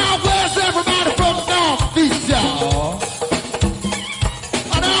 And now where's everybody from Northeast, y'all?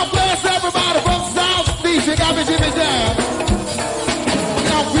 And now where's everybody from Southeast? You got me, Jimmy down.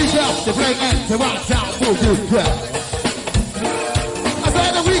 Now reach out to play and to watch out for good crowd. I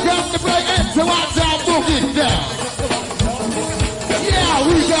said that we got to play and to watch out for good down. Yeah,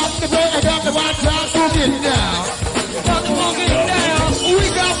 we got to play and got to watch out for good down. Got to walk it down. We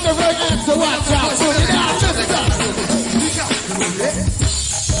got to play and to watch out for good down.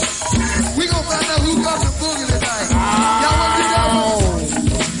 We gonna find out who got the boogie tonight. Y'all want to know?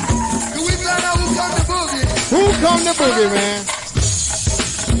 Can we find out who got the boogie? Who come to boogie, man?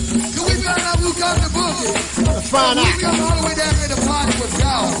 Can we find out who got the boogie? Let's find We out. come all the way down here to party with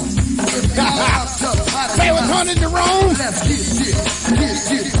y'all. With y'all hopped up, party. Say what's on in the room. Let's get it.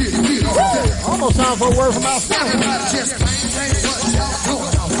 Almost time for a word from outside. Everybody just ain't what y'all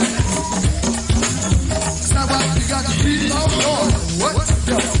doing out there. It's not what you got to keep on going. What you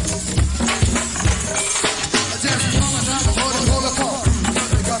doing? Just coming out for the roller coaster.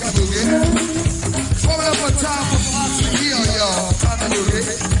 You got the boogie. Coming up on time for Fox and Hill, y'all. Got the boogie.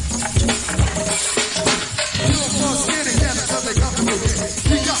 You don't want to skin together because they got the boogie.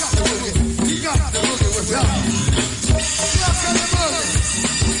 He got the boogie. He got the boogie with y'all. Got the boogie.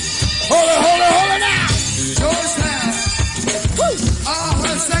 Hold it now. Georgetown. Woo!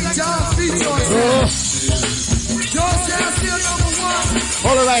 St. John's Beach, Georgetown. Georgetown still number one.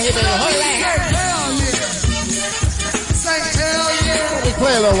 Hold it right here, baby. Hold it right here. Hell yeah. Say hell yeah. We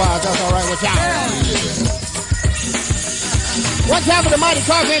play a little while. That's all right with y'all. Hell yeah. One time for the Mighty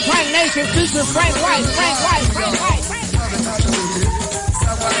Carpet Frank Nation featuring Frank White.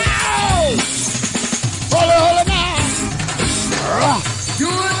 Ow! Hold it now.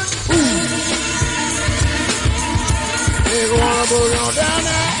 Good. Nigga wanna boogie on down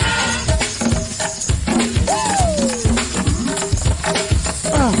there.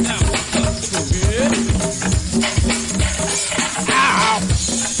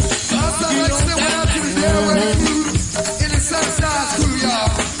 Also, like to went out to the Delaware crew in the Sunshine crew, y'all.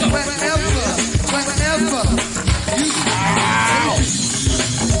 Whenever you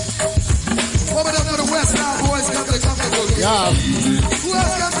warming up for the West Side boys, come to boogie. Yeah. Who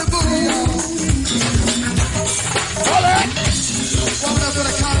else got the boogie, y'all? Hold it. Warming up for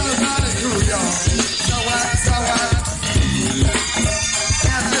the Colin Ronnie crew, y'all. So what?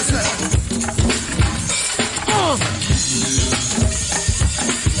 And listen.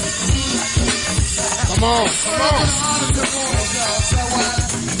 Come on.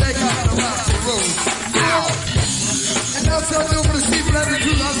 And now tell me over the sheep and every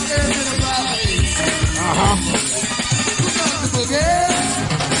crew upstairs in the lobby. Who got the boogie?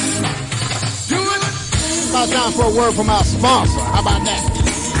 Do it. About time for a word from our sponsor. How about that?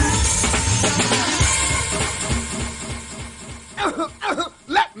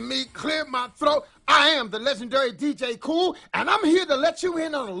 Let me clear my throat. I am the legendary DJ Cool, and I'm here to let you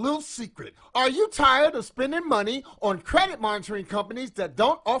in on a little secret. Are you tired of spending money on credit monitoring companies that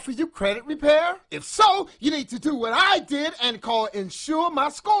don't offer you credit repair? If so, you need to do what I did and call Insure My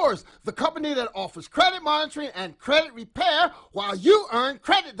Scores, the company that offers credit monitoring and credit repair while you earn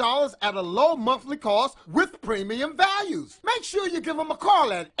credit dollars at a low monthly cost with premium values. Make sure you give them a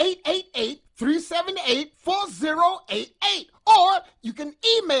call at 888-378-4088, or you can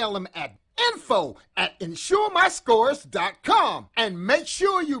email them at info@insuremyscores.com, and make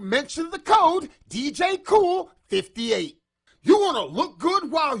sure you mention the code DJCool58. You want to look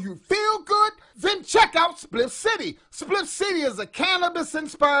good while you feel good? Then check out Spliff City. Spliff City is a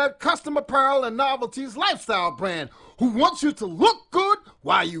cannabis-inspired custom apparel and novelties lifestyle brand who wants you to look good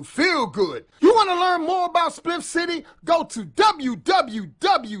while you feel good. You want to learn more about Spliff City? Go to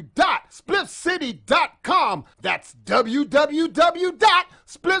www.spliffcity.com. That's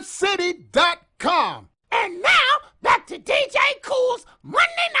www.spliffcity.com. And now, back to DJ Cool's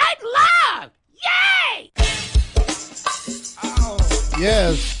Monday Night Live. Yay!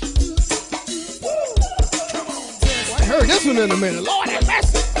 Yes. Well, I heard this one in a minute. Lord have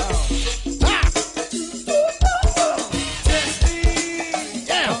mercy.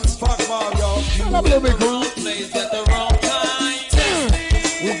 Yeah. Shut up a little bit, Cool.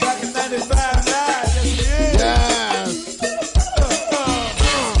 We're back in 95 live. Yes,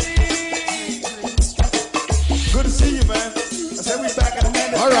 good to see you, man. I said we back in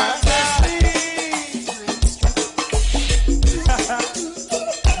 95. All right.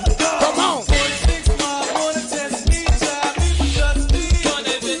 Come on.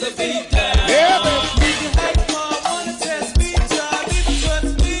 Yeah, baby.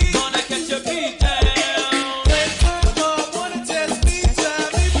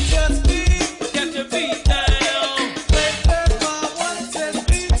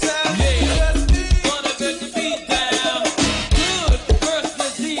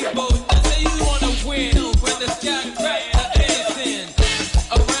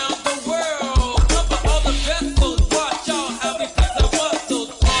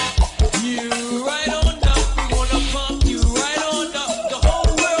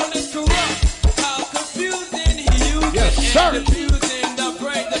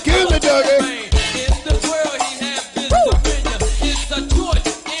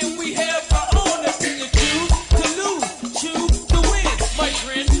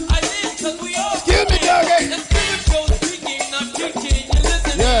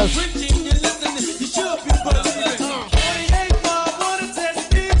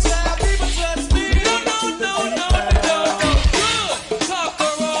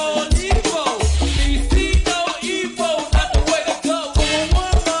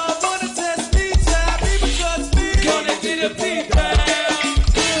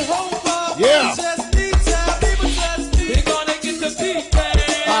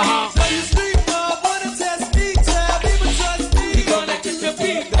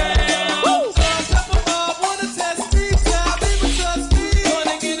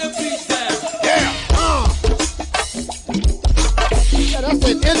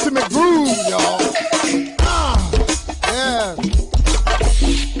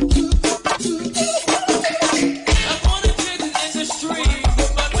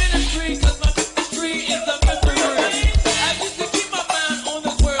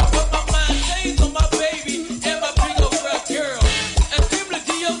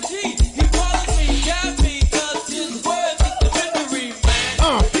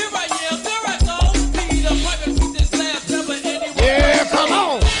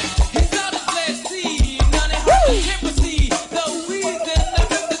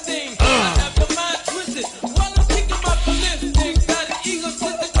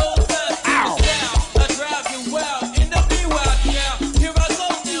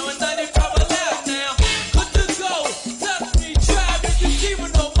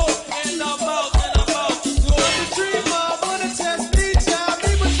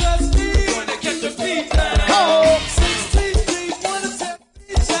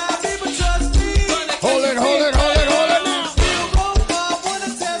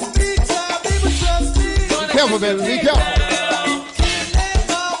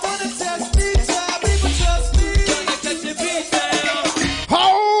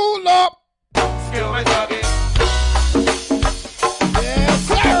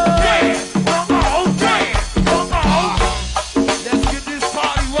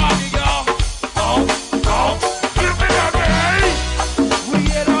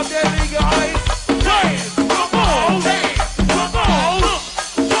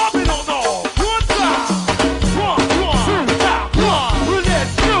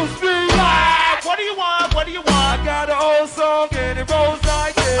 song and it rolls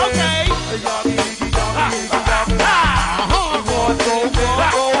like this. Okay. Yoggy, yiggy, yoggy, yiggy, yoggy. One, go, go, go,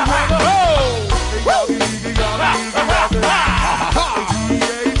 go. Yoggy, yiggy, yoggy, yiggy, yoggy.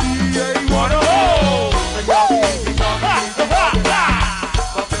 D-A-D-A, wanna ho. Yoggy, yiggy, yoggy, yiggy, yoggy.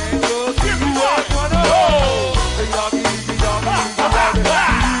 My man goes, give me one, wanna ho. Yoggy, yiggy, yoggy, yiggy, yoggy.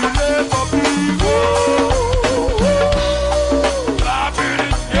 You live for people. 5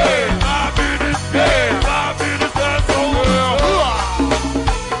 minutes, yeah. 5 minutes, yeah. 5 minutes, that's so well.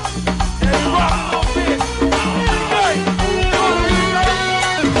 Yeah, you rock a little bit. Hey,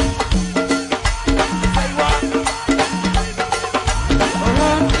 say what?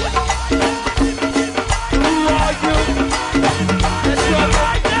 Who are you? Let's go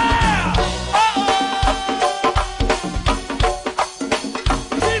right now.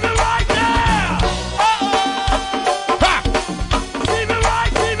 Leave it right now. Leave it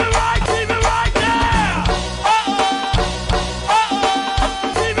right, leave it right, leave it right now.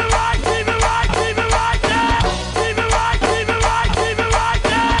 Leave it right, leave it right, leave it right now. Leave it right, leave it right, leave it right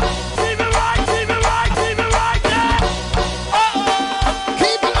now. Leave it right, leave it right, leave it right now.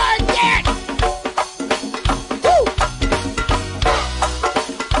 Keep it like that. Woo.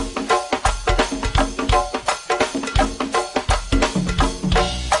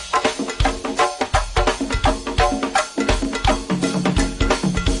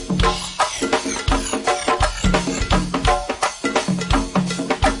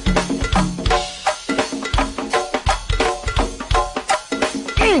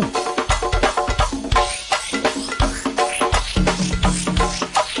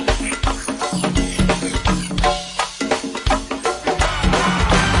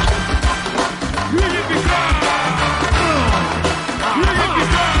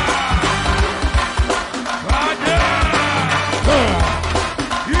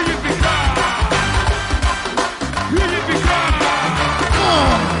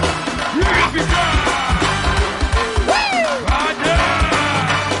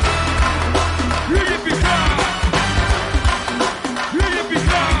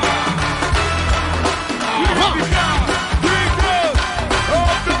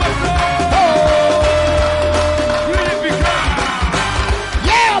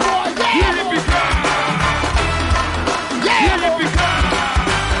 Yeah, boy, yeah. Yeah, boy.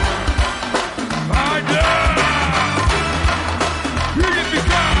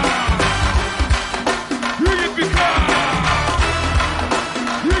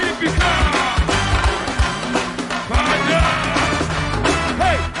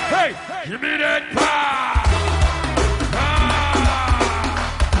 Give me that pie!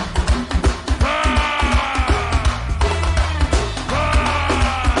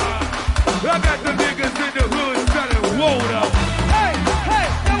 I got the niggas in the hood selling water. Hey, hey,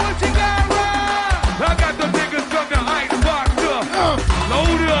 now what you got, Rob? I got the niggas from the ice box up.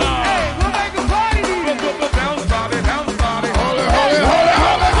 Load up. Hey, we'll make a party. Bounce, Bobby, bounce, Bobby. Hold it, hold it, hold it,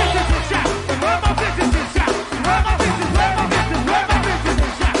 hold it. Where my bitches is shot? Where my bitches? Where my bitches? Where my bitches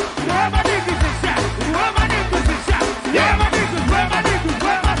is shot? Where my niggas is shot? Where my niggas is shot? Where my niggas? Where my niggas?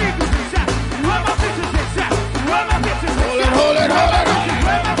 Where my niggas is shot? Where my bitches is shot? Where my bitches is shot? Hold it, hold it, hold it.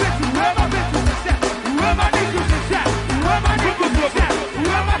 Where my bitches? Where my bitches is shot? Where my niggas is shot? Where my niggas is shot?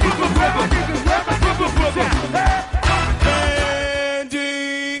 Where my niggas? Where my niggas? Where my niggas is shot?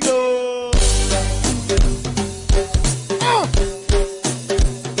 Mandingo.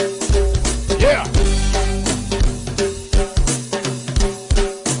 Yeah.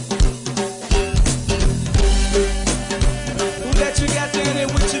 Who let you got down there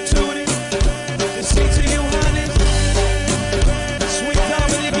with your tootie? And say to you, honey, sweet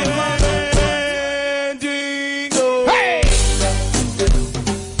Dominic and money. Mandingo. Hey.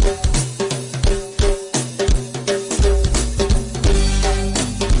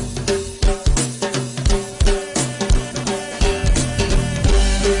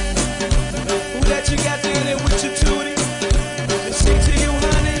 Who let you got down there with your tootie? And say to you,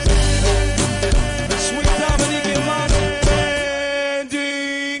 honey, sweet Dominic and money. Mandingo.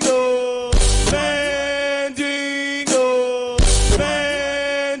 Mandingo.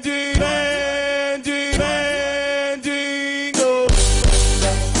 Mandingo.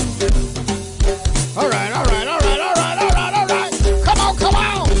 All right, all right, all right, all right, all right, all right. Come on, come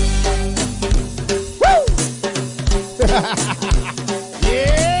on. Woo.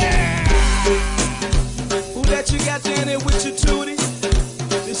 Yeah. Who let you got down there with your tootie?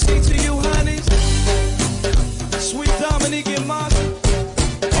 To say to you, honey, sweet Dominic and Martha.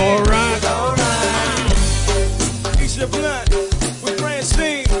 All right. All right. Keisha Blunt with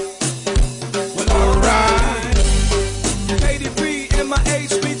Francine. Well, all right. Katie B and my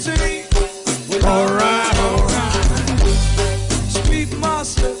HBT. Well, All right, all right.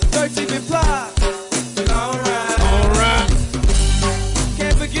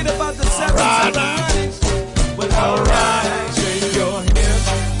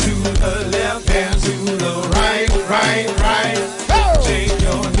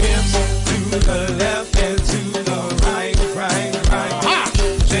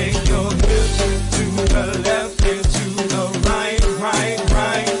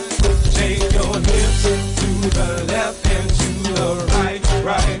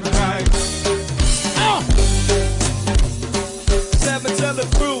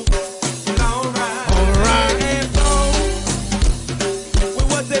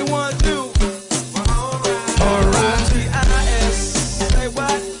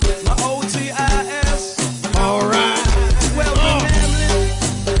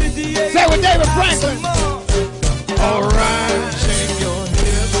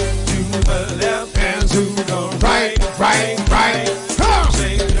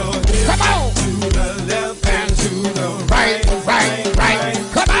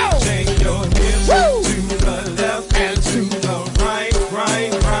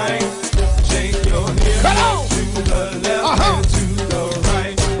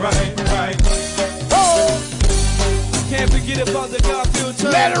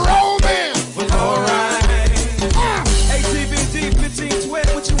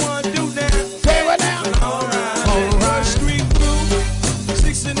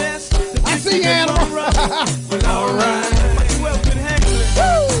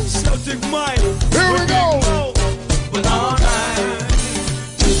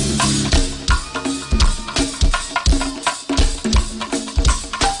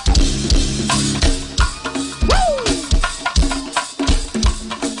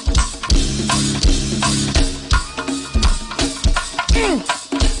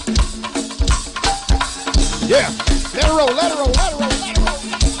 Yeah. Let it roll, let it roll, let it roll, let it roll.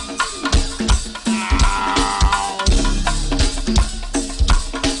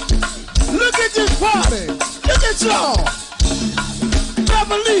 Look at this party. Look at y'all.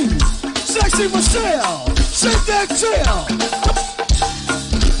 Beverly, Sexy Michelle, shake that tail.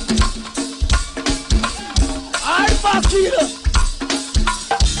 All right, Marquita.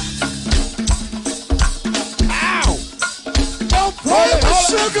 Ow. Don't play with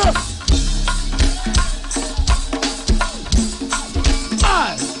sugar.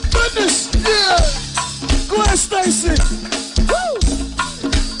 My goodness, yeah. Gwen Stacy. Woo.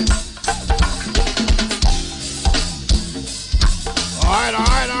 All right, all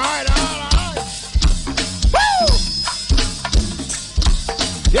right, all right, all right. Woo!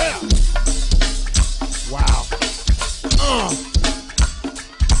 Yeah. Wow.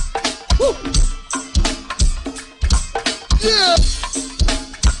 Woo. Yeah.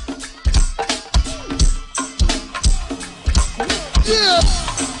 Yeah.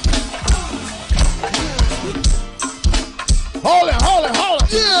 Hold it, hold it, hold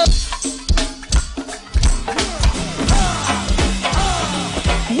it. Yeah.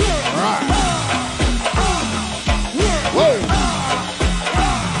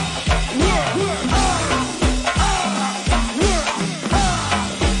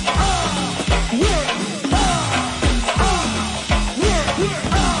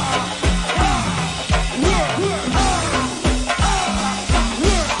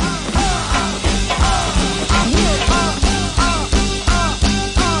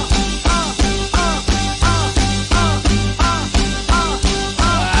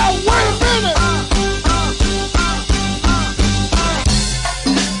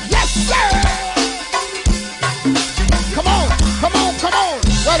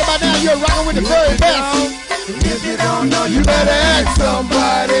 You're rocking with the very best. If you don't know, you better ask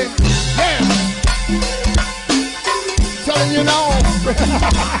somebody. Yeah. Telling you no.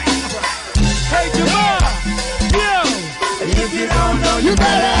 Hey, Jamal. Yo. If you don't know, You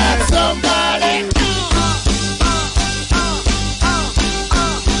better ask somebody.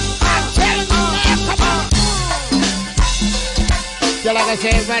 I'm telling you now, come on. So like I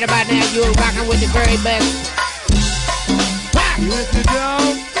said, right about now, you're rocking with the very best. If you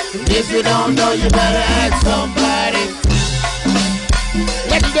don't, If you don't know, you better ask somebody.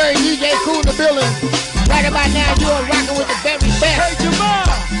 Legendary DJ Cool in the building. Right about now, you are rocking with the very hey, best. Jamal.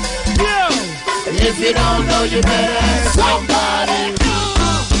 Yo. If you don't know, you better ask somebody.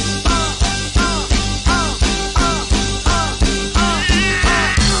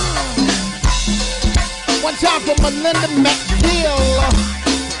 One time for Melinda McGill.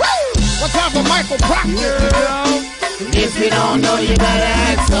 One time for Michael Proctor. If you don't know, you better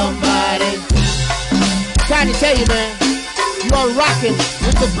ask somebody. Trying to tell you, man, you are rocking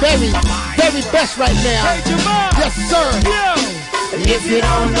with the very, very best right now. Hey, Jamal. Yes, sir. Yo. If you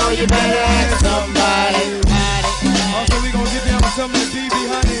don't know, you better ask somebody. Also, we gonna get down with some of the BB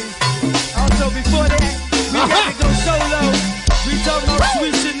honey. Also, before that, we got to go solo. We talking about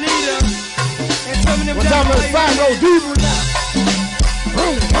Sweet Shanita and some of them One time for the Fire Road Diva.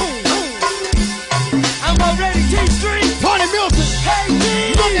 I'm already T-Street. Tony Milton. Hey, D.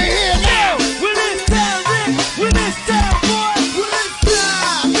 Look at here now. When it's down, Rick. When it's down, boy. When it's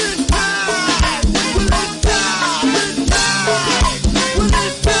down, it's down. When it's down, it's down. When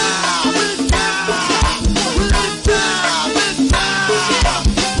it's down, it's down. When it's down, it's down.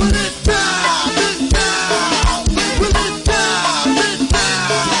 When it's down, it's down. When it's down, it's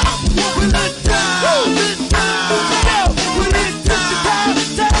down. When it's down, it's down.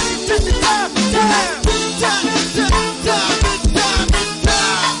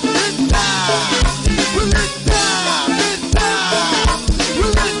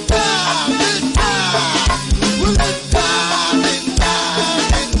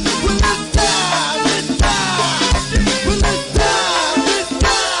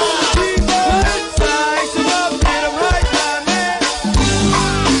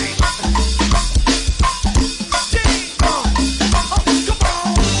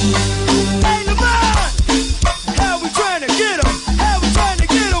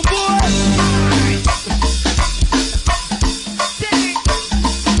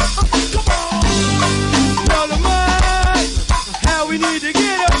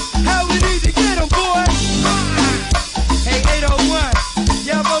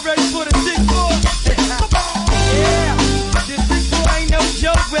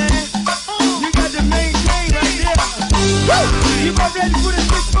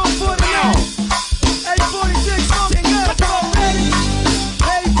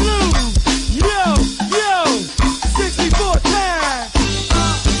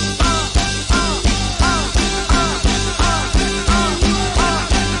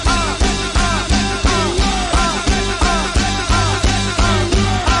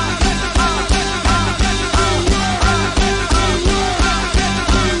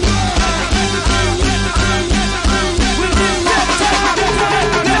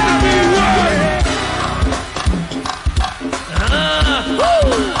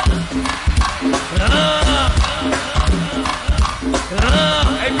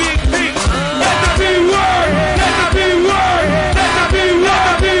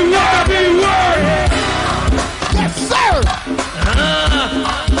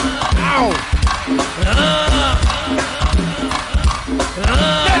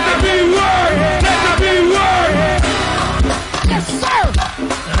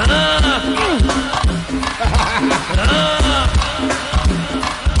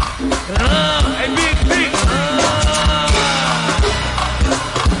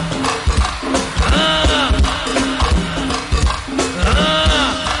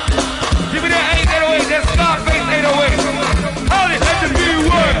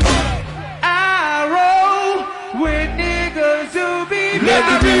 Let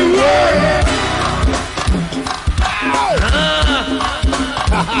me be word.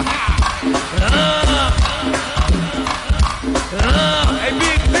 Hey,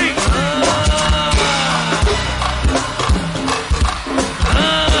 Big P.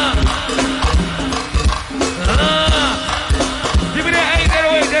 Give me that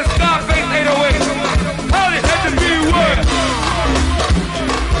 808, that Scarface 808. Hold it, let the be word.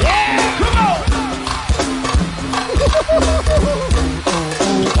 Yeah, come on.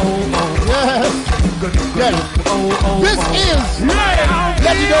 Yes. This is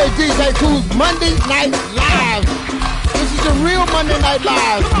legendary DJ Cool's Monday Night Live. This is the real Monday Night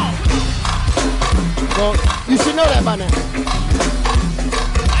Live. Well, you should know that by now.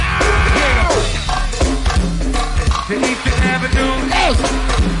 The Eastern Avenue. Yes.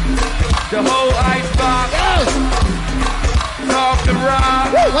 The whole icebox. Yes. Talk the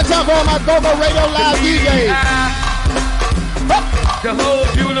rock. One time for all my Go-Go Radio Live DJs. The whole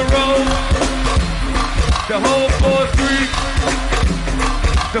Beulah Road. The whole 4th Street.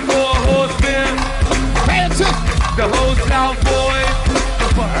 The 4 Horsemen. The whole South Boys.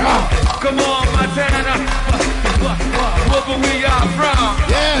 Come on, Montana. Where we are from?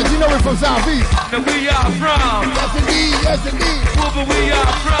 Yeah, you know we're from Southeast. Now we are from. Yes, indeed. Yes, indeed. Where we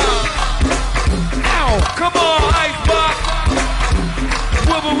are from? Ow. Come on, Icebox.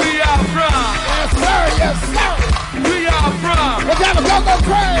 Where we are from? Yes, sir. Yes, sir. We are from. Let's have a go-go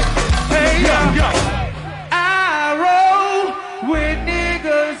Craig. Hey, yo. I roll with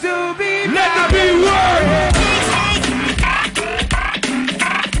niggas who be. Let them be word.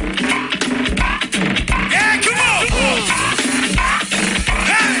 Yeah, come on.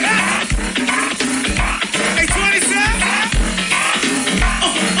 Hey, 27.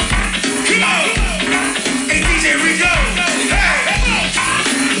 Come on. Hey, DJ Rico. Hey.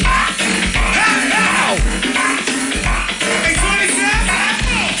 Hey, 27.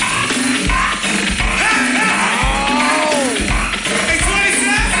 Hey,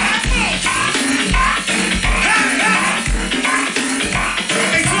 27.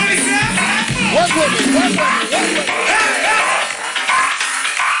 Hey, 27. Work with me. Work with me. Work with me.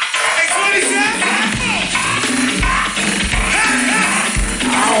 Hey, 27.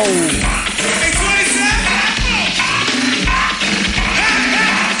 Ow. Hey, 27.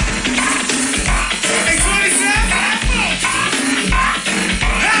 Hey, 27.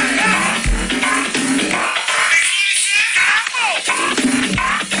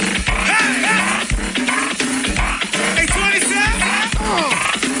 Hey, 27.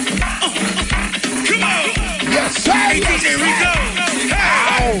 Come on. Yes, sir. Hey, DJ Rico.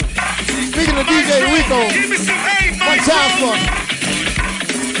 Ow. Speaking of DJ Rico, Give me some A,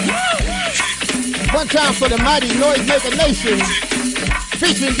 one time for the mighty Noisemaker Nation,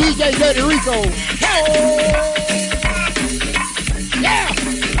 featuring DJ Dirty Rico. Oh. Yeah.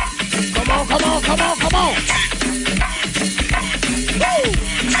 Come on, come on, come on, come on. Woo.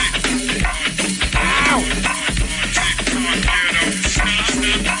 Ow.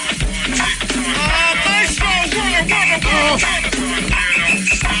 Maestro,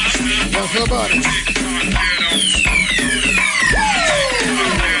 What's up, buddy?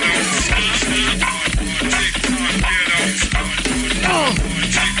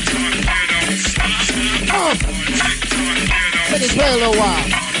 Let it play a little while.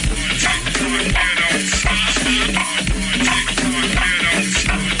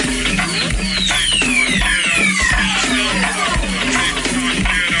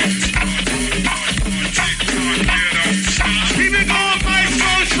 Keep it going,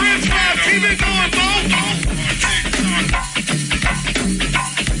 Maestro. Shrimp rap. Keep it going, Bo.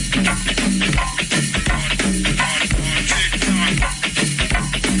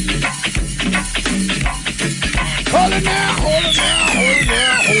 Hold it now, hold it now, hold it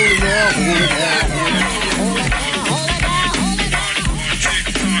now, hold it now, hold it now, hold it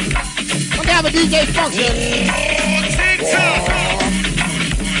now. We're gonna have a DJ function.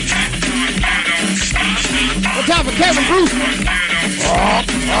 One time for Kevin Brewster.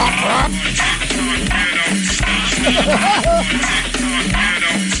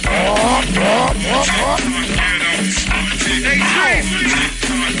 Hey, Chris,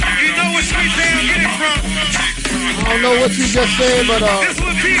 you know what Sweet Town get it from? I don't know what you just said, but This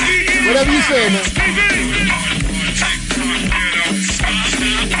what PG get it whatever you from. say, man.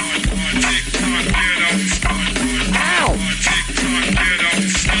 Ow!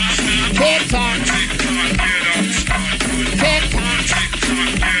 TikTok.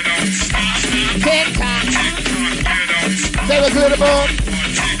 TikTok. Say what's good about?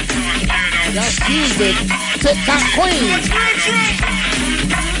 That's Tuesday. TikTok Queen.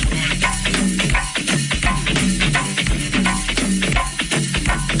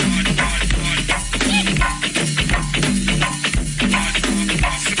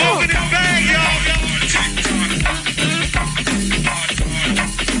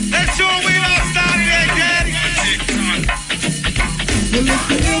 it's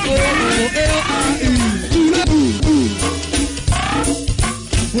the M-O-O-L-I-E.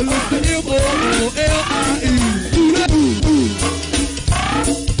 Well, it's the M-O-O-L-I-E.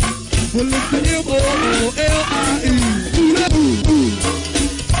 Well, it's the M-O-O-L-I-E.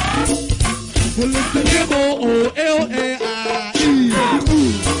 Well, it's the M-O-O-L-A-I-E.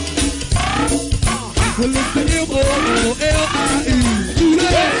 Well, it's the M-O-O-L-I-E.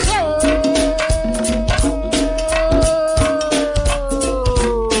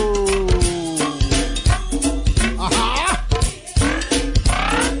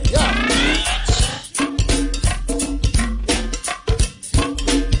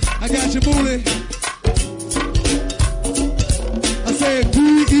 I got you, Moolie. I said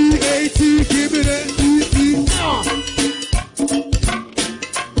D-E-A-T, give me that E-E.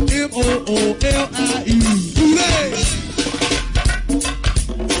 M-O-O-L-I-E.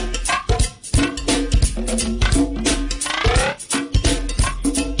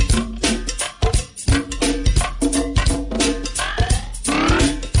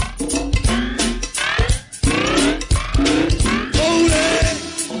 Moolie.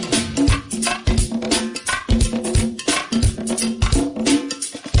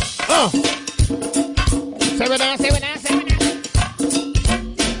 Say it down, say it down, say it down.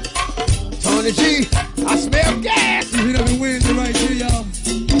 Tony G, I smell gas. You hit up the winds right here, y'all.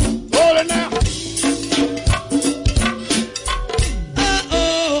 Hold it now.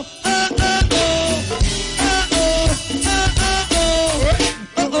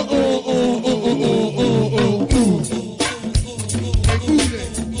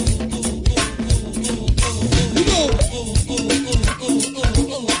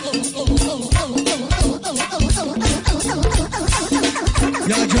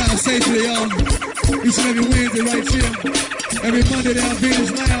 Y'all drive safely, y'all. Each and every Wednesday right here. Every Monday down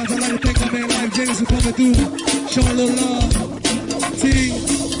Venus Lounge. I'd like to thank my man Life Jennings for coming through, showing a little love. T,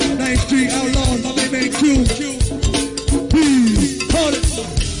 9th Street Outlaws, my man Q. Please, hold it.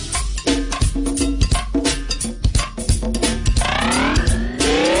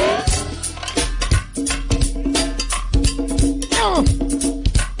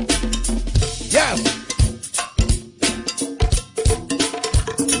 Yes.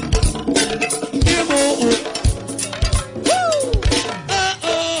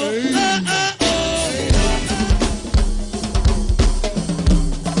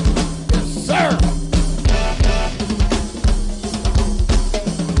 Sir.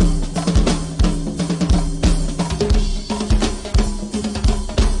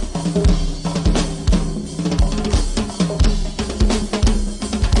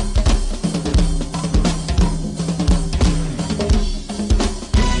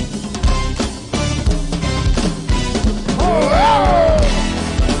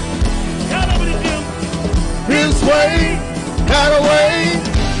 This way, that way.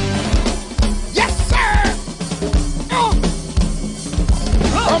 Yes, sir.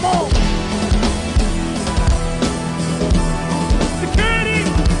 Come on. Security.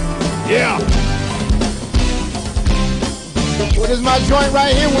 Yeah. What is my joint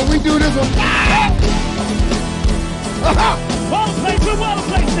right here when we do this one? Water place, where water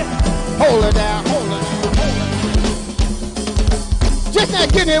place at? Hold it down, hold it down, hold it down. Just not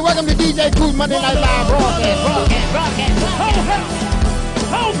getting here. Welcome to DJ Cool's Monday Night Live broadcast. Whole house.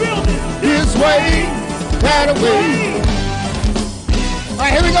 Whole building. This way, that way. All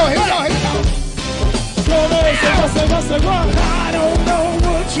right, here we go, here we go, here we go. I don't know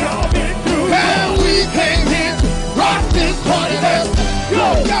what y'all been through. And we came here, rock this party, let's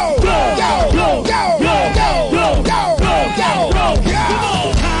go, go, go, go, go, go, go, go, go, go, go.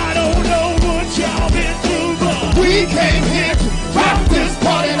 I don't know what y'all been through, but We came here to rock this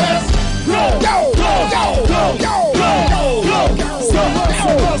party, let's go, go, go, go, go, go, go, go, go.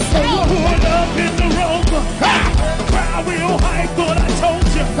 pulled up in the Rover. Crowd real hype, but I told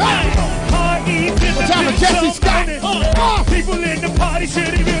you. Hard eats in the time is Jesse Scott? People in the party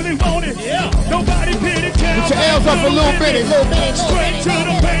said they really want it. Nobody pit it down. Put your L's up a little bit, Straight to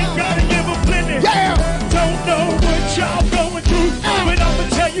the bank, gotta give them plenty. Yeah. Don't know what y'all going through, but I'ma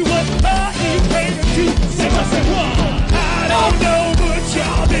tell you what I ain't paying to. Say what? I don't know what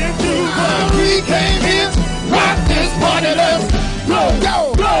y'all been through, but We came here to rock this party, let's go,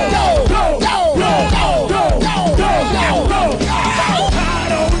 go, go, go, go, go, go, go, go, go, go. I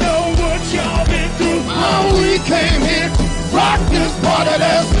don't know what y'all been through. We came here to rock this party,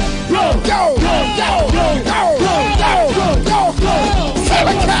 let's go, go, go, go, go, go, go, go, go, go. Sell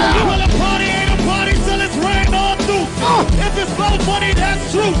a cow. Well, a party ain't a party till it's rain on through. If it's low money,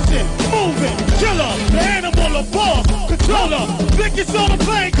 that's trucing, moving, killer, the animal, a boss, controller. Think it's on the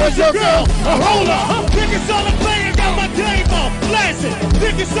plane, cause your girl, a roller. Think it's on the plane, got my game on. I'm blasting.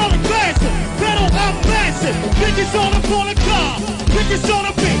 Niggas on the blasting. Pedal, I'm blasting. Niggas on the corner car. Niggas on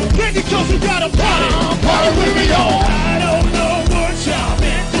the beat. Niggas cause we got a party. Party with me on. I don't know what y'all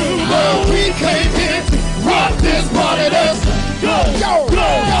been through. But we came here to rock this party. Let's go, go, go,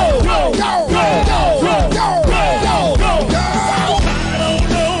 go, go, go, go, go, go, go, go, go. I don't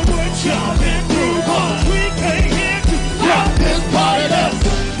know what y'all been through. But we came here to rock this party. Let's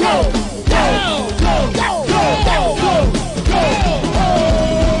go, go, go, go, go, go, go, go.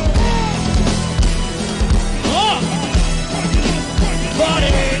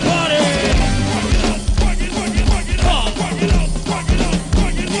 Party, party.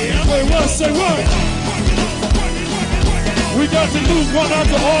 Wait, what? Say what? We got to lose one out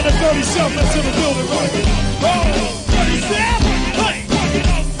to all the 37 that's in the building, right? Oh, 37? Hey!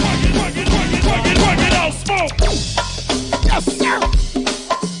 Work it out, smoke! Yes, sir!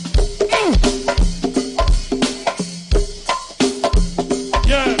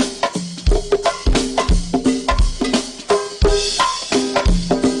 Yeah.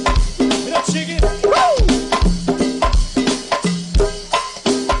 Hit that chicken. Woo!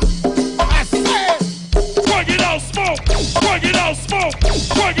 I said, work it out, smoke! Work it out, smoke!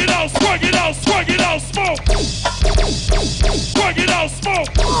 Work it out, work it out, work it out, smoke! Work it out, smoke!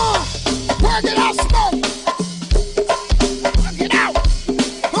 Work it out, smoke! Work it out!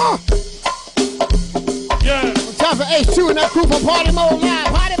 Yeah. Time for H2 and that crew from Party Mode Live.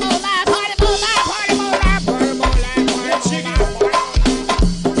 Party Mode Live, Party Mode Live, Party Mode Live, Party Mode Live, Party Mode Live,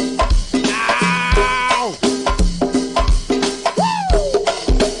 Ow! Woo!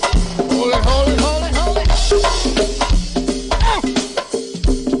 Hold it, hold it, hold it, hold it.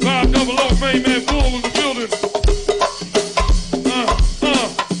 500 main man Bull in the building.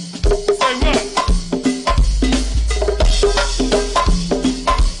 Say what?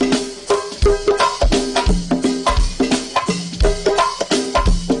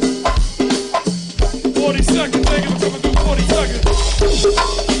 Seconds, they gonna come and do 40 seconds.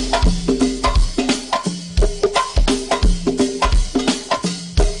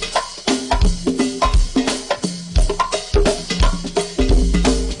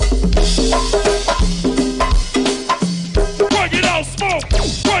 Work it out, smoke!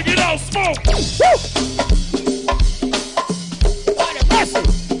 Work it out, smoke! Woo! What a message!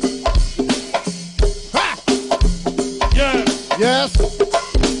 Ha! Yeah. Yes.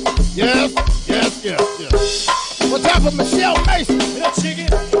 Yes. Yes, yes, yes. What's up with Michelle Mason? Hit that chicken.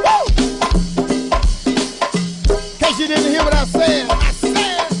 Woo! In case you didn't hear what I said,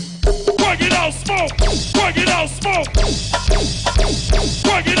 work it out, smoke! Work it out, smoke!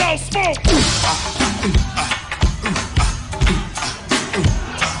 Work it out, smoke!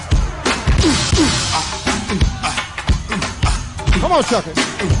 come on, Chucky.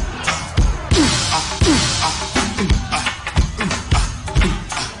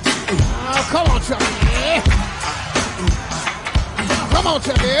 Come on, Chucky. Come on,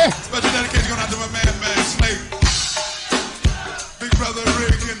 Chucky. Special dedication going out to my man, Snake. Big brother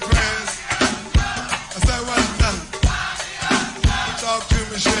Rick and friends. I said, what's up? Talk to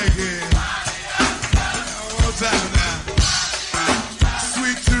me, Shaggy. One more time now.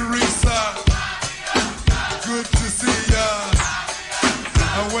 Sweet Teresa. Good to see ya.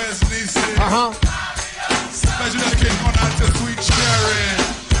 Wesley City. Special dedication going out to Sweet Cherry.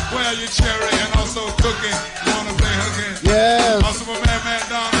 Well, you cherry and also cooking. Wanna play hooking? Yes. Also my man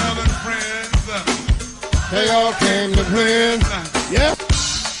Donald and friends. They all came to friends. Yes.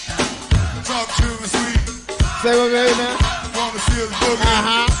 Talk to me, sweet. Say what, baby, man. Wanna see us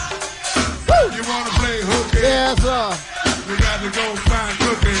boogie? You wanna play hooking? Yes, sir. We got to go find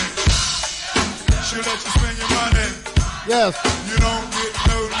cooking. She'll let you spend your money. Yes. You don't get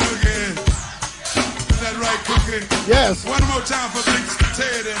no looking. Is that right, cooking? Yes. One more time for Big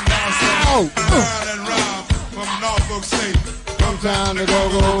Ted and Dawson. Brown and Rob from Norfolk State. Sometime to go,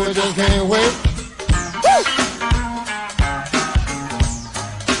 we just can't wait. Woo!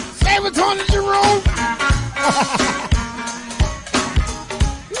 Save it, Tony Jerome.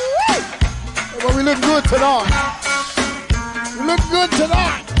 Well, we look good tonight. We look good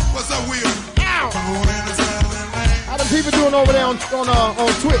tonight. What's up, Will? Ow. How the people doing over there on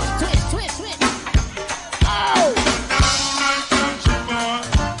Twitch? Oh.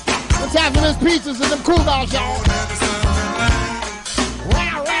 What's happening? There's pizzas and them cool dogs, y'all.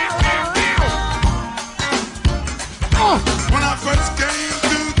 Wow, wow, wow, wow. When I first came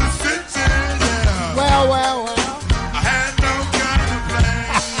to the city, yeah. Well. I had no kind of plan.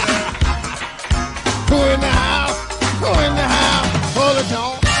 Who in the house? Who in the house? Hold it,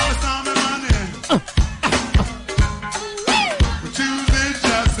 y'all. Tuesday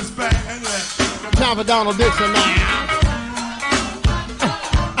just as bad. Time for Donald Dixon now.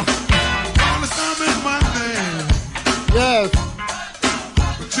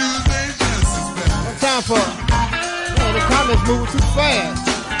 is moving too fast.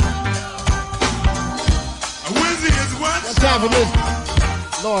 Wednesday is what? What time for this?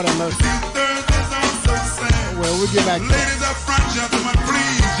 Lord have mercy. Thursdays also same. Well, we'll get back to it. Ladies up front, gentlemen,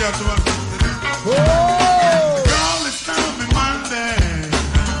 please, gentlemen. Whoa! Girl, it's coming Monday.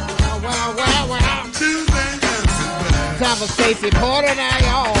 Wow. Tuesday, Wednesday. Time for Stacey Porter now,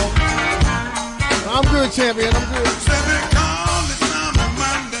 y'all. I'm good, champion. I'm good. Seven call, it's coming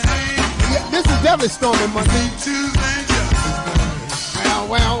Monday. Yeah, this is definitely Stormy Monday. Tuesday, Wednesday.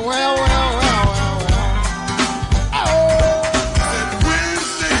 Well. Wednesday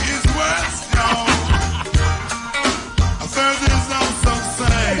is what, y'all? Thursday is also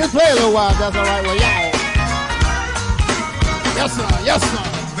same. Just play a little while, that's all right with y'all. Yes, sir.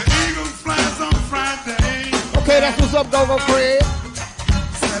 The eagle flies on Friday. Okay, that's what's up, Go-Go Craig.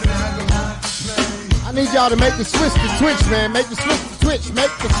 Saturday I go out to play. I need y'all to make the switch to twitch, man. Make the switch to twitch.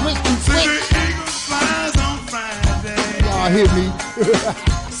 Make the switch to The twitch. eagle flies on Friday. Y'all hear me?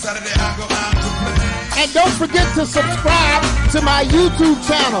 Saturday I go out to play. And don't forget to subscribe to my YouTube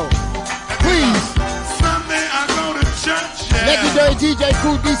channel. Please. Sunday I go to church. Yeah. Legendary DJ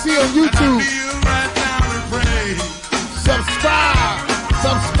Cool DC on YouTube. Kneel right down and pray. Subscribe.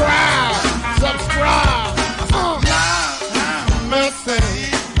 Lord have mercy.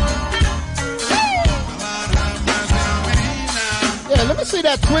 Lord have mercy on me now. Yeah, let me see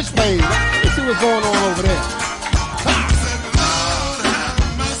that Twitch page. Let me see what's going on over there. Lord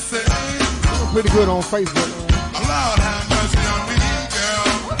have mercy. Pretty good on Facebook. Lord have mercy on me,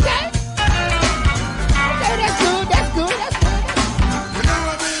 girl. Okay, that's good. You know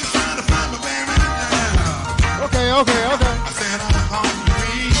I've been trying to find my baby now. Okay. I said I'm hungry.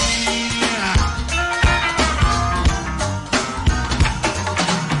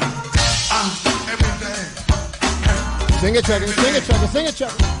 Every day Sing it, check it. I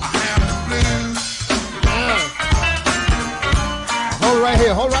have the blues. Hold it right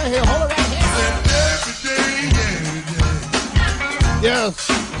here. Every day. Yes.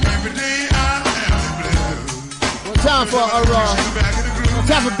 Every day I have the blues. One time for Back in the groove. one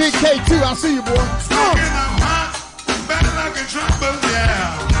time for Big K2. I see you, boy. Smoking I'm hot, better like a trumpet,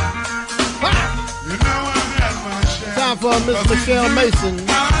 yeah. You know I got my share. Time for Miss Michelle Mason.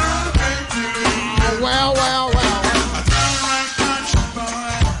 Well.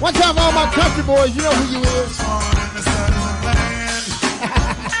 One time for all my country boys. You know who you is.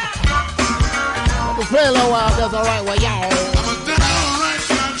 Just play a little while. That's all right with y'all. I'm a downright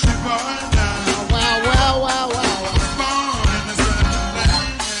country boy now. Well. Born in the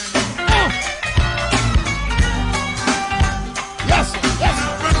Sunland. Yes, sir.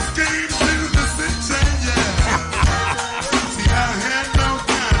 First came to the city, yeah. See, I had no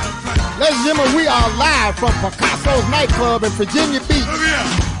kind of plan. Ladies and gentlemen, we are live from Picasso's nightclub in Virginia Beach. Look here.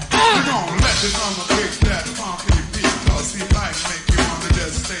 We're gonna let this mama fix that funky beat. Cause see, life make you wanna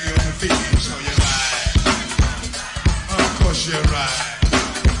just stay on the feet. So you're right. Of course you're right.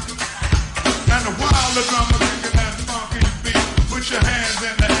 And while the drummer making that funky beat, put your hands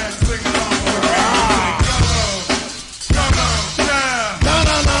in the air, sing along with me. Go, yeah.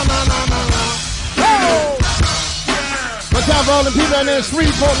 One time for all the people down there in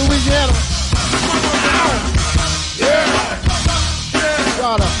Shreveport, Louisiana.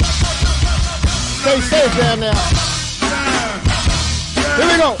 Gotta stay safe down there. Here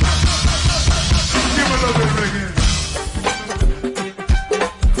we go. Give a little bit of reggae.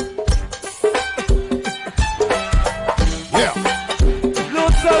 Yeah.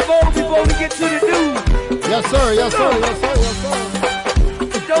 Little turbo before we get to the news. Yes, sir.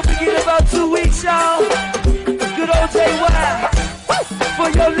 Don't forget about 2 weeks, y'all. Good old JY for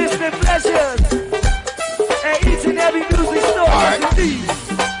your listening pleasures. And each and every music store has a theme.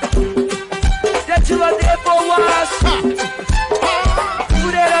 That you out there for a while.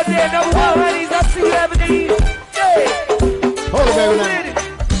 Put that out there, number one, honeys. I see you having these. Hey. Hold it, baby, now.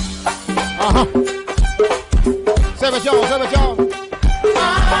 Say what y'all.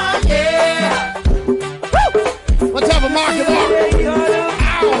 Yeah. One time for Mark and Mark.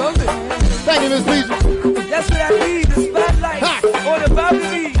 Thank you, Miss Peach. That's what I need, the spotlight on the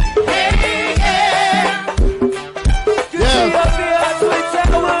balcony.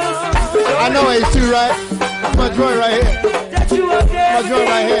 I know H2, right? That's my joint right here. My joint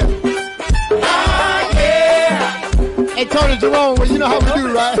right here. Hey, Tony Jerome, well, you know how we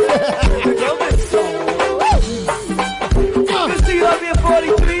do, right? Good to see you up here,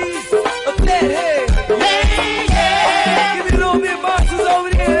 43. A flat head. Give me a little bit of monsters over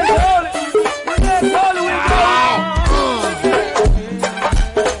there. Let's hold it.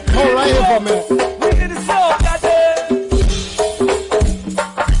 Hold right here for a minute. We in the song, goddamn.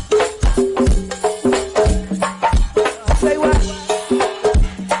 Say what?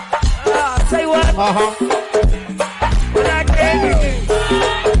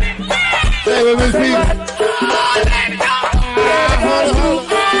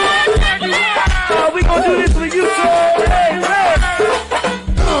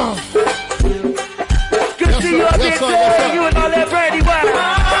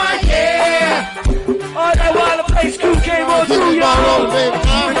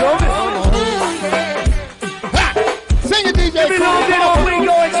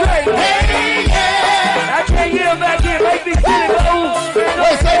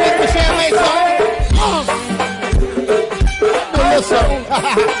 Yes, sir.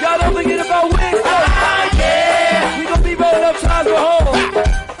 Y'all don't forget about Wednesday. Yeah. We gonna be rolling up trying to home.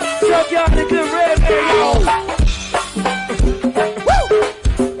 Junkyard and good red, man.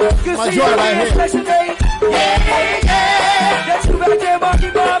 Good My see joy you right again, here. special day. Yeah. That's you back there, Marky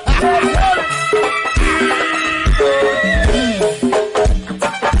Bob.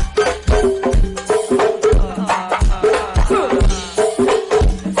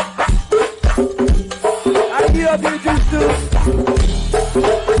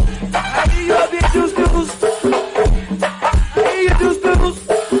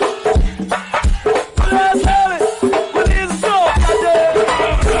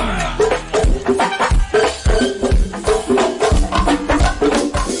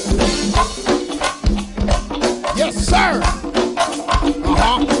 Yes, sir.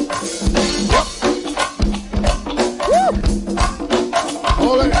 Yep. Woo.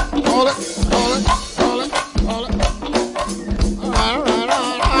 Hold it. All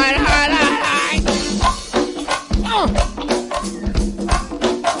right.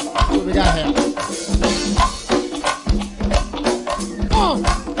 What we got here?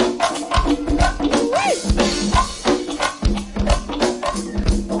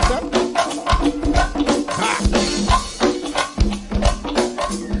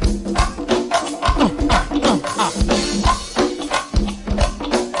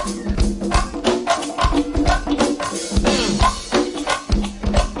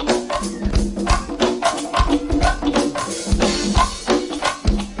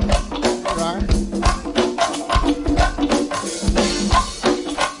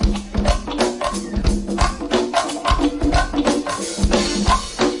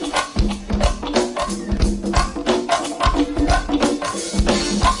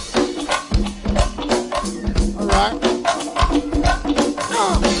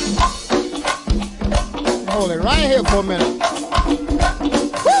 Hold it right here for a minute.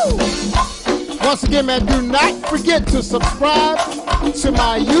 Woo! Once again, man, do not forget to subscribe to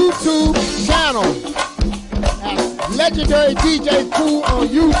my YouTube channel at Legendary DJ Cool on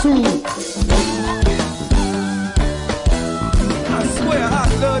YouTube. I swear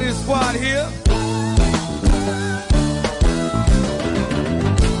I love this squad here.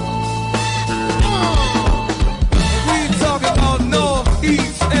 We talking about north,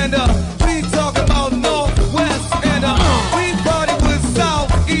 east, and we talking about northwest, and we party with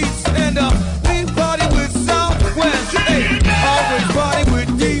south, east, and we party with southwest. Hey, always party with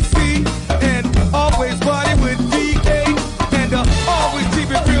DC, and always party with DA, and always keep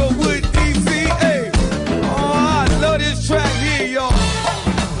it real with DC. Hey, oh, I love this track here, y'all.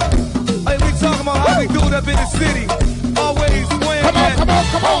 Hey, we talking about how we do it up in the city. Always wearing that.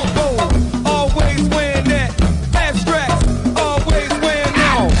 Come on. Always wearing that. Abstract. Always wearing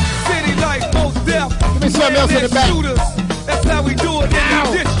that. City life, most deaf. Give me something else in the back. Shooters. That's how we do it in the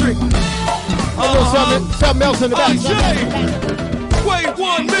district. Something else in the back. Wait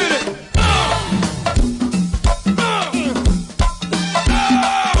 1 minute.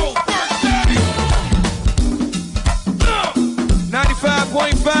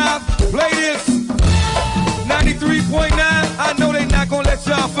 95.5, play this. 93.9, I know they not gonna let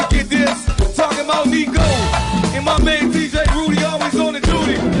y'all forget this. Talking about Nico and my man DJ Rudy, always on the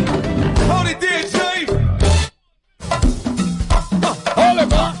duty. Hold it there, Jay. Hold it,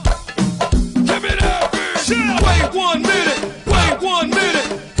 bro. Give it up. Wait 1 minute. Wait 1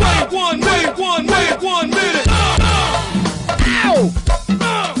 minute. Wait 1 minute. Wait 1 minute. Ow!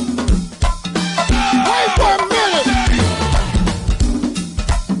 Wait 1 minute.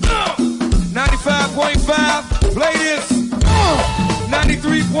 95.5, play this.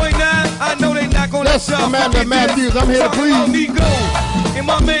 93.9, I know they not gonna let y'all Commander forget Matthews, this. I'm here to Talking about please. Nico and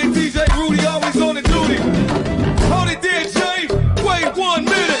my man DJ Rudy, always on the duty. Hold it there, Jay. Wait 1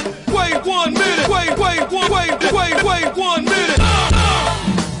 minute. Wait 1 minute. Wait 1 minute. Wait 1 minute.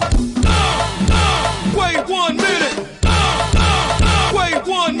 Wait 1 minute. Wait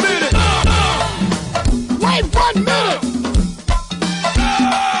 1 minute.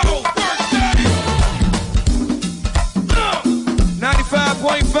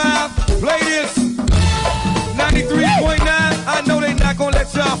 95.5, play this. 93.9, I know they not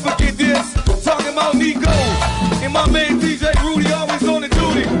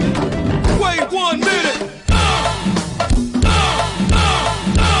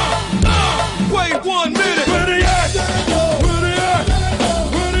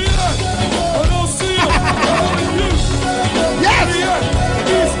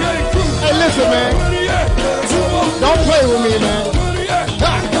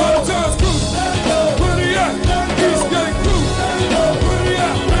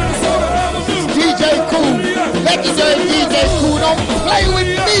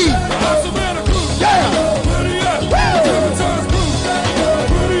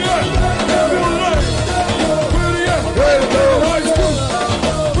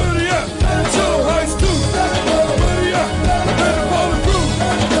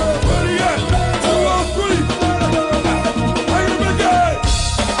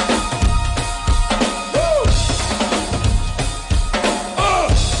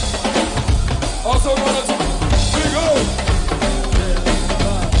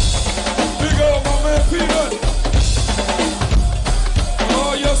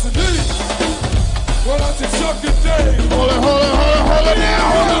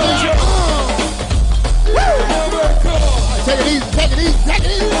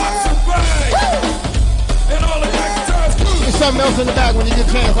something else in the back when you get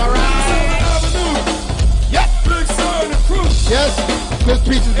a chance, all right? Yep. Yes, Miss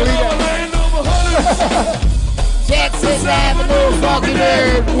Peaches, believe that. Jackson Avenue, fucking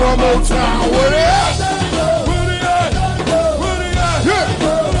there one more time. What up?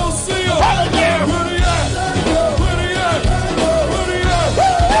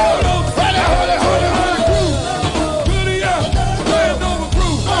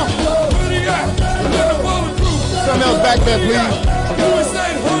 Something else back there, please.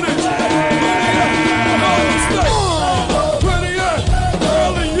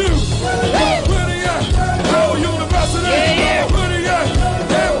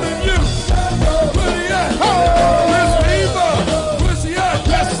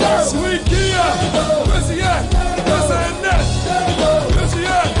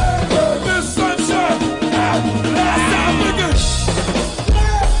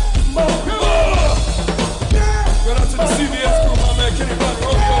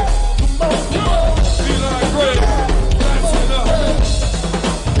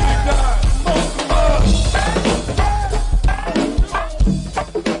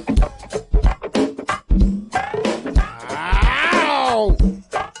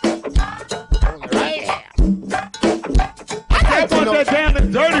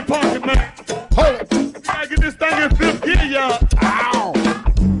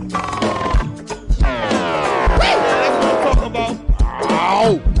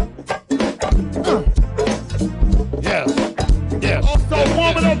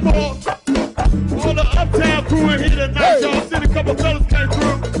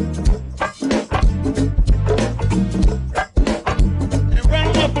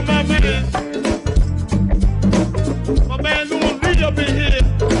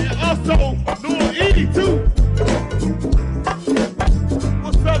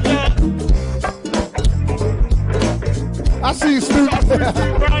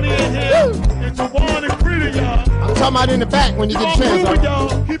 In the back when you get a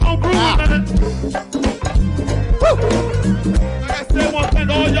chance. Keep on grooving, man. Like I said, I want to thank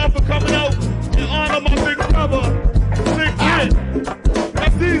all y'all for coming out in honor of my big brother, Big Rick.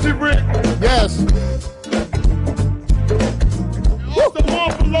 That's easy, Rick. Yes. And also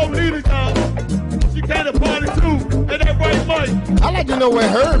one for Lolita, y'all. She came to party too. Ain't that right, Mike? I'd like to know where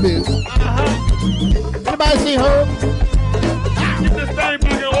Herb is. Anybody see Herb? Get this thing back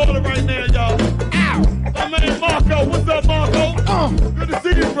in order right now, y'all. My man Marco, what's up, Marco? Good to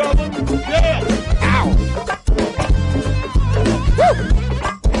see you, brother. Yeah. Ow.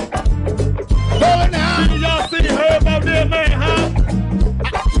 Hold now. Y'all see Herb out there, man, huh?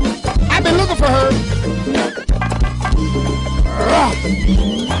 I've been looking for Herb.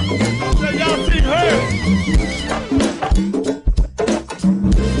 So y'all see Herb.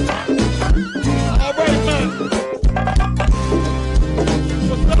 All right, man.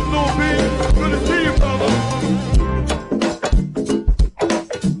 What's up, Lil B? Good to see you, brother.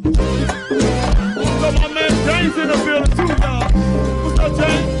 My man James in the building too, y'all. What's up,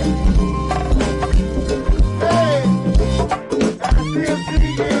 James? Hey, I still see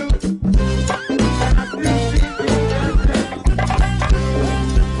you. I still see you.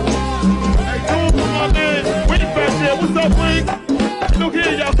 Hey, dude, my man Wink back there. What's up, Wink? Look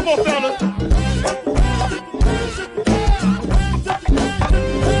here, y'all. Come on, fellas.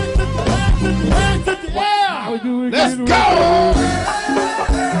 Let's go!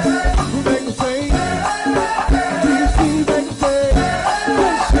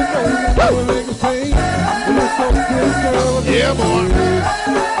 Yeah, boy.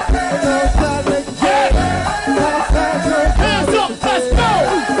 Hands up, let's go!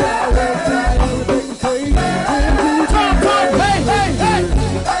 Hey, hey, hey!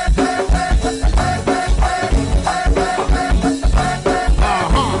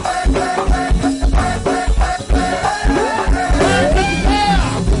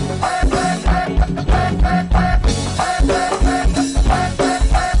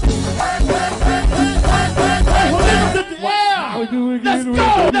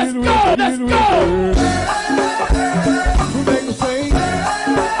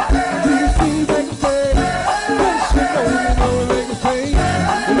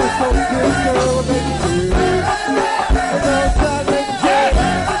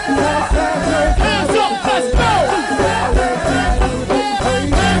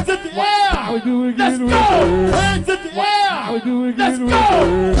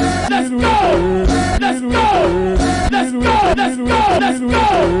 Let's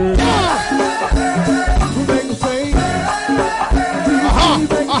go!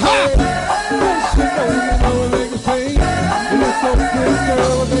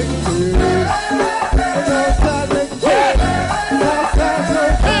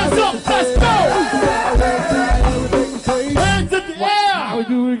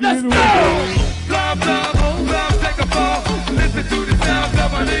 do it again. Blah, blah, oh, blah, take a fall. Listen to the sound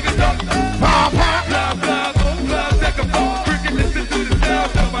of my niggas talk. Blah, blah, oh, blah, take a fall. Freaking listen to the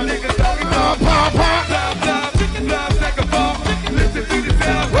sound of my niggas talking. Blah, blah, take a fall. Listen to the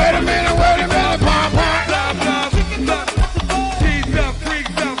sound. Wait a minute, blah, blah, blah. Cheese up,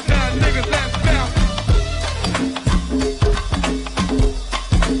 freaks up, now niggas last bounce.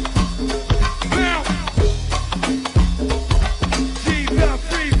 Bounce. Cheese up,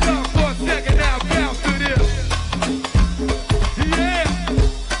 freeze up for a second now, bounce to this. Yeah.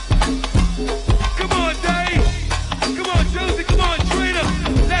 Come on, Dave. Come on, Josie. Come on, Trina.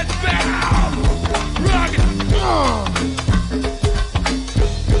 Let's bounce. Rock it.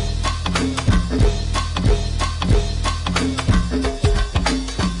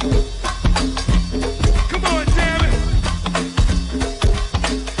 Come on, damn it.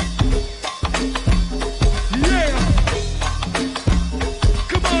 Yeah.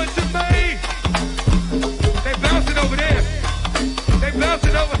 Come on, Jermaine. They bouncing over there. They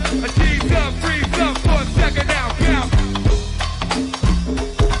bouncing over. A cheese up, freeze up for a second now. Bounce.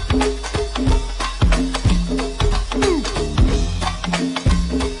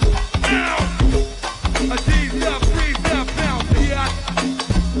 Ow. A cheese up, freeze up, bounce. Yeah.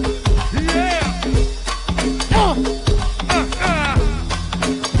 Yeah.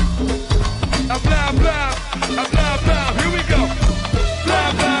 Blah, blah, blah, blah. Here we go. Blah,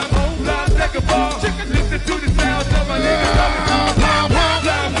 blah, oh, blah, take a ball. Listen to the sound of my niggas talking. Blah, blah,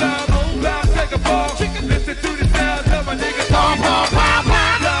 oh, blah, take a ball. Listen to the sound of my niggas talking. Blah,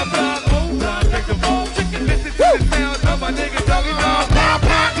 blah, oh, blah, take a ball. Listen to the sound of my niggas talking. Blah, blah,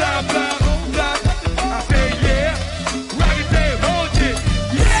 oh, blah. I say yeah. Rock it, Dave, hold it.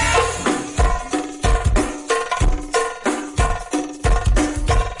 Yeah.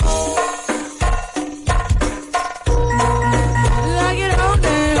 Like it on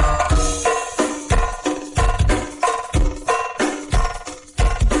there.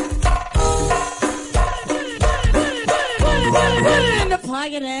 Put it in the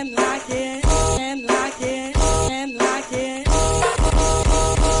pocket and lock it, and lock it, and lock it,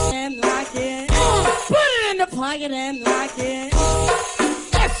 and lock it. Put it in the pocket and lock it.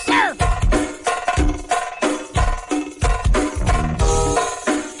 Yes, sir.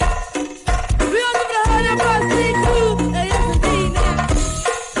 We don't give a hell about C2. Yes, indeed, now.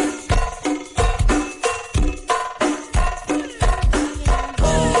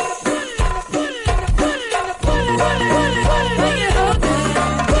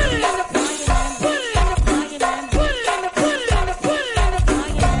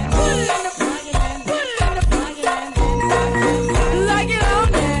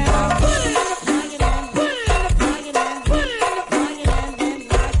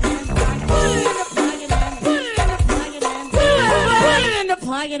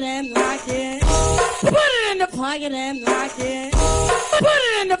 Pocket and lock it. Put it in the pocket and lock it. Put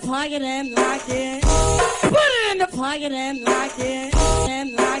it in the pocket and lock it. Put it in the pocket and lock it.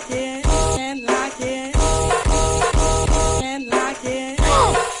 And lock it. And lock it. And lock it.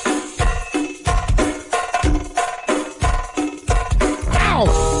 Ow.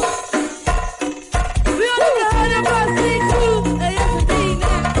 We don't give a hell about C2. Yes, indeed,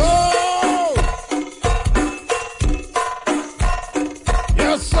 now. Oh.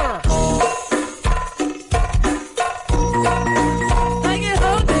 Yes, sir. Like it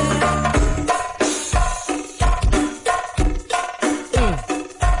on there.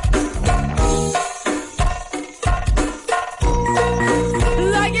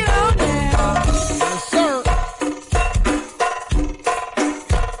 Like it on there. Yes, sir.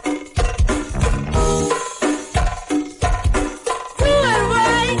 Do it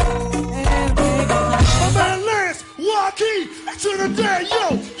right. And make it My man Lance, Joaquin, Trinidad, yo.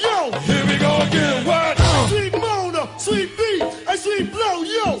 Here we go again, what? Sweet Mona, Sweet B, and Sweet Blow,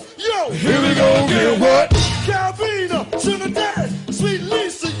 yo. Here we go again, what? Calvina, Trinidad, Sweet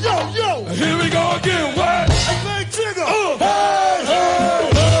Lisa, yo. Here we go again, what? And Big Tigger, hey.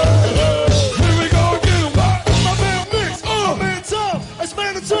 Here we go again, what? My man Mix, my man Tom, and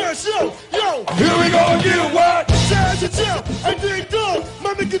Spanner Church, yo. Here we go again, what? Jazz and Jeff, and Ding Dong,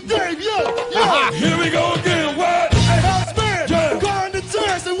 my nigga Dave, yo. Here we go again, what? And House Man, Garn the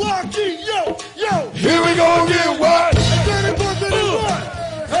Terrace, and Joaquin, yo. Here we go again, what? And Danny Buck and what?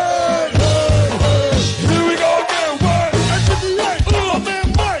 Hey. Here we go again, what? And 58, my man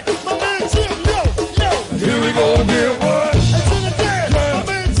Mike, my man Jim, yo. Here we go again, what? And Trinidad, my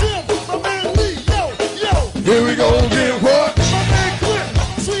man Jim, my man Lee, yo. Here we go again, what? My man Cliff,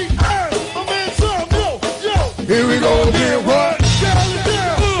 Sweet Earl, my man Tom, yo. Here we go again, what? Down and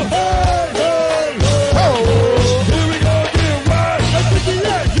down, hey. Here we go again, what? And 58.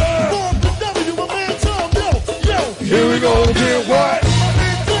 go again, what?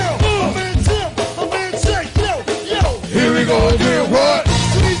 Here we go again, what?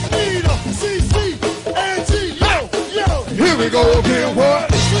 Here we go again, what?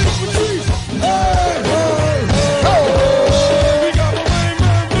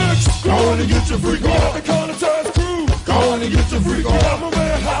 Go on and get your freak on. The corner turns crew. Go on and get your freak on. I'm a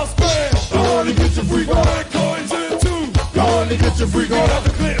man house band. Go on and get your freak on. Coins in two. Go on and get your freak on. The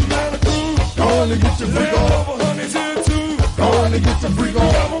Clinton man crew. Go on and get your freak on. Over honeys in two. Go on and get your freak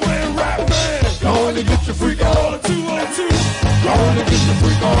on. I'm a man rap man. Go on and get your freak on. 202. Go on and get your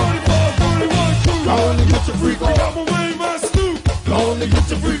freak on. 34, 31 crew. Go on and get your freak on. I'm a man my Snoop. Go on and get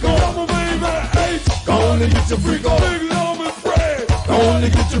your freak on. I'm a man my H. Go on and get your freak on. Big Norman Fred. Go on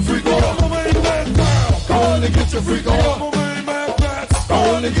and get your freak on. I'm a man man Brown. Go on and get your freak on. I'm a man man Bats. Go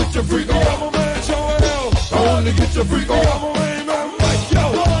on and get your freak on. I'm a man Joel. Go on and get your freak on. I'm a man man Mike.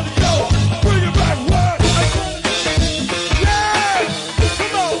 Yo, bring it back, what? Yeah,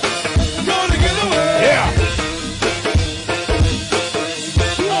 come on, gonna get away. Yeah.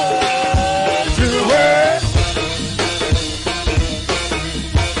 Get away.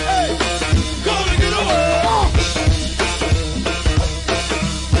 Hey, gonna get away.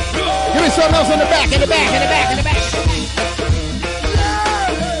 Give me something else in the back, in the back, in the back, in the back.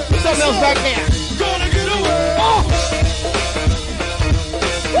 Something else back there. Gonna get away.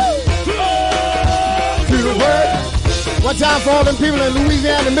 Get away. One time for all them people in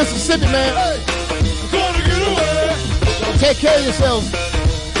Louisiana and Mississippi, man. Gonna get away. Take care of yourselves.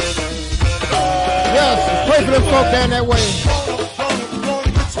 Yes, pray for them folk down that way.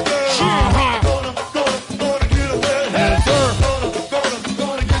 Yes, sir.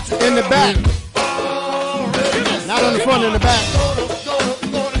 In the back. Not on the front, in the back.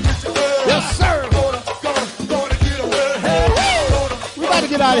 Yes, sir. We about to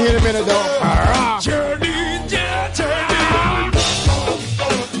get out of here in a minute, though.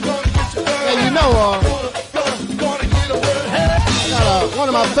 Yeah, you know, I got one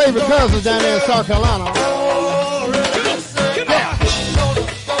of my favorite cousins down there in South Carolina. Yeah.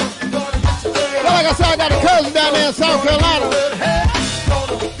 Well, like I said, I got a cousin down there in South Carolina.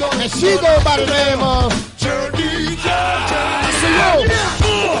 And she goes by the name of Salute.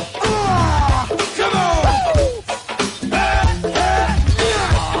 Come on.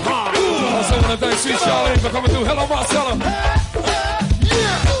 I want to thank Sweet Charlene for coming through. Hello, Marcella.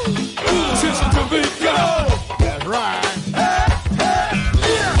 Sister Tamika. That's right.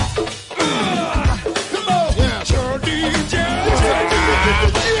 Come on.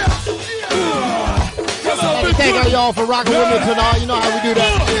 I thank all y'all for rocking with me tonight. You know how we do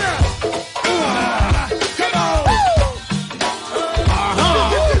that.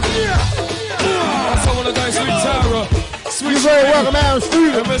 Sweet You're very welcome, Aaron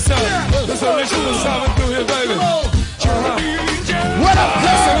Stevens. Listen, Alicia was coming through here, baby. What up,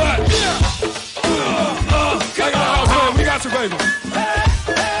 Listen, what? We got you, baby.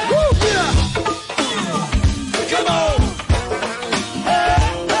 Come on.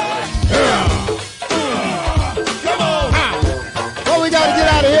 Come on. Well, we got to get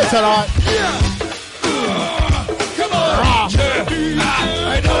out of here tonight. Come on.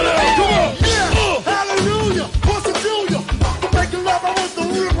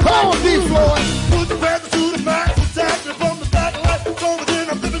 Come on, D-Floyd. Put the pedal to the max, attack me from the back, like over then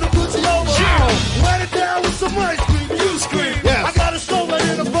I'm flipping the pussy over. Let it down with some ice cream, you scream. Yes. I got a slow way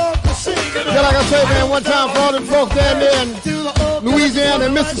in the bump to sing. Yeah, like I say, man, one time for all them folks down there in Louisiana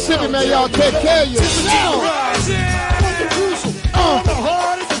and Mississippi, man, y'all take care of yourselves. The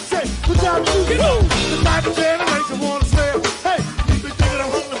hardest to take, what time you do? The type of generation wanna smell. Hey, you been thinking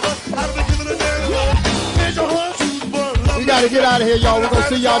I'm hungry, but I don't been giving a damn. Here's your heart, choose one. We got to get out of here, y'all. We're going to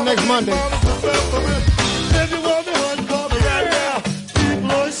see y'all next Monday. If you want me, honey, call me right now.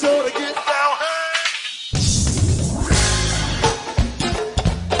 People are sure to get down.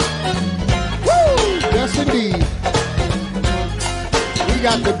 Yes, indeed. We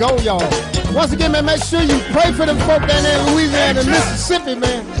got to go, y'all. Once again, man, make sure you pray for them folk down there in Louisiana and Mississippi,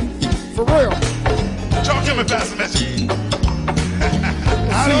 man. For real. Talk to me, Pastor Message. See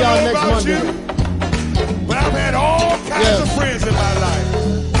y'all next Monday. But I've had all kinds of friends in my life.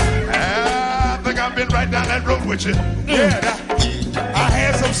 I think I've been right down that road with you. Yeah, I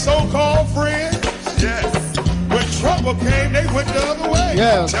had some so-called friends. Yes. When trouble came, they went the other way.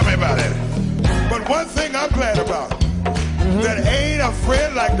 Yeah. Tell me about it. But one thing I'm glad about, that ain't a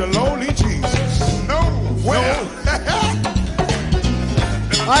friend like the lonely Jesus. No. Well.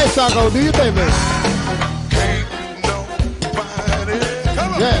 All right, Socko, do your thing, man. Ain't nobody.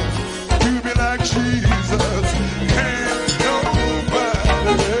 Come on. Yeah. You be like Jesus. Ain't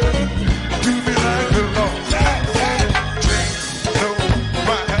nobody. You be like the Lord.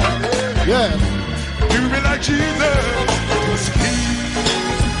 Jesus was he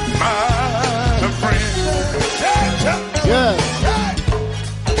my friend. Yeah.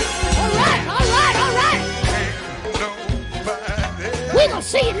 All right. We're gonna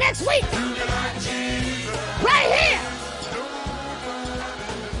see you next week. Right here.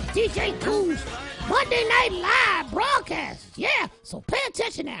 DJ Cool's Monday Night Live broadcast. Yeah, so pay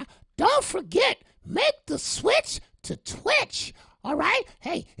attention now. Don't forget, make the switch to Twitch. All right?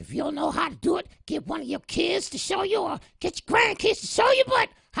 Hey, if you don't know how to do it, get one of your kids to show you or get your grandkids to show you. But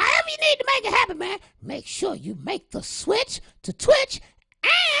however you need to make it happen, man, make sure you make the switch to Twitch.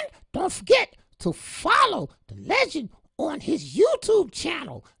 And don't forget to follow the legend on his YouTube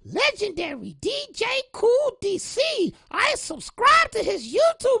channel, Legendary DJ Cool DC. All right, subscribe to his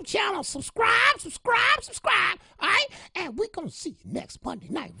YouTube channel. Subscribe. All right, and we're going to see you next Monday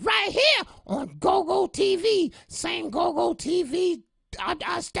night right here on GoGo TV. Same GoGo TV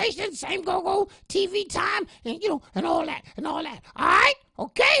station, same GoGo TV time, and, and all that. All right,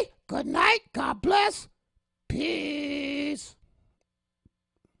 okay? Good night. God bless. Peace.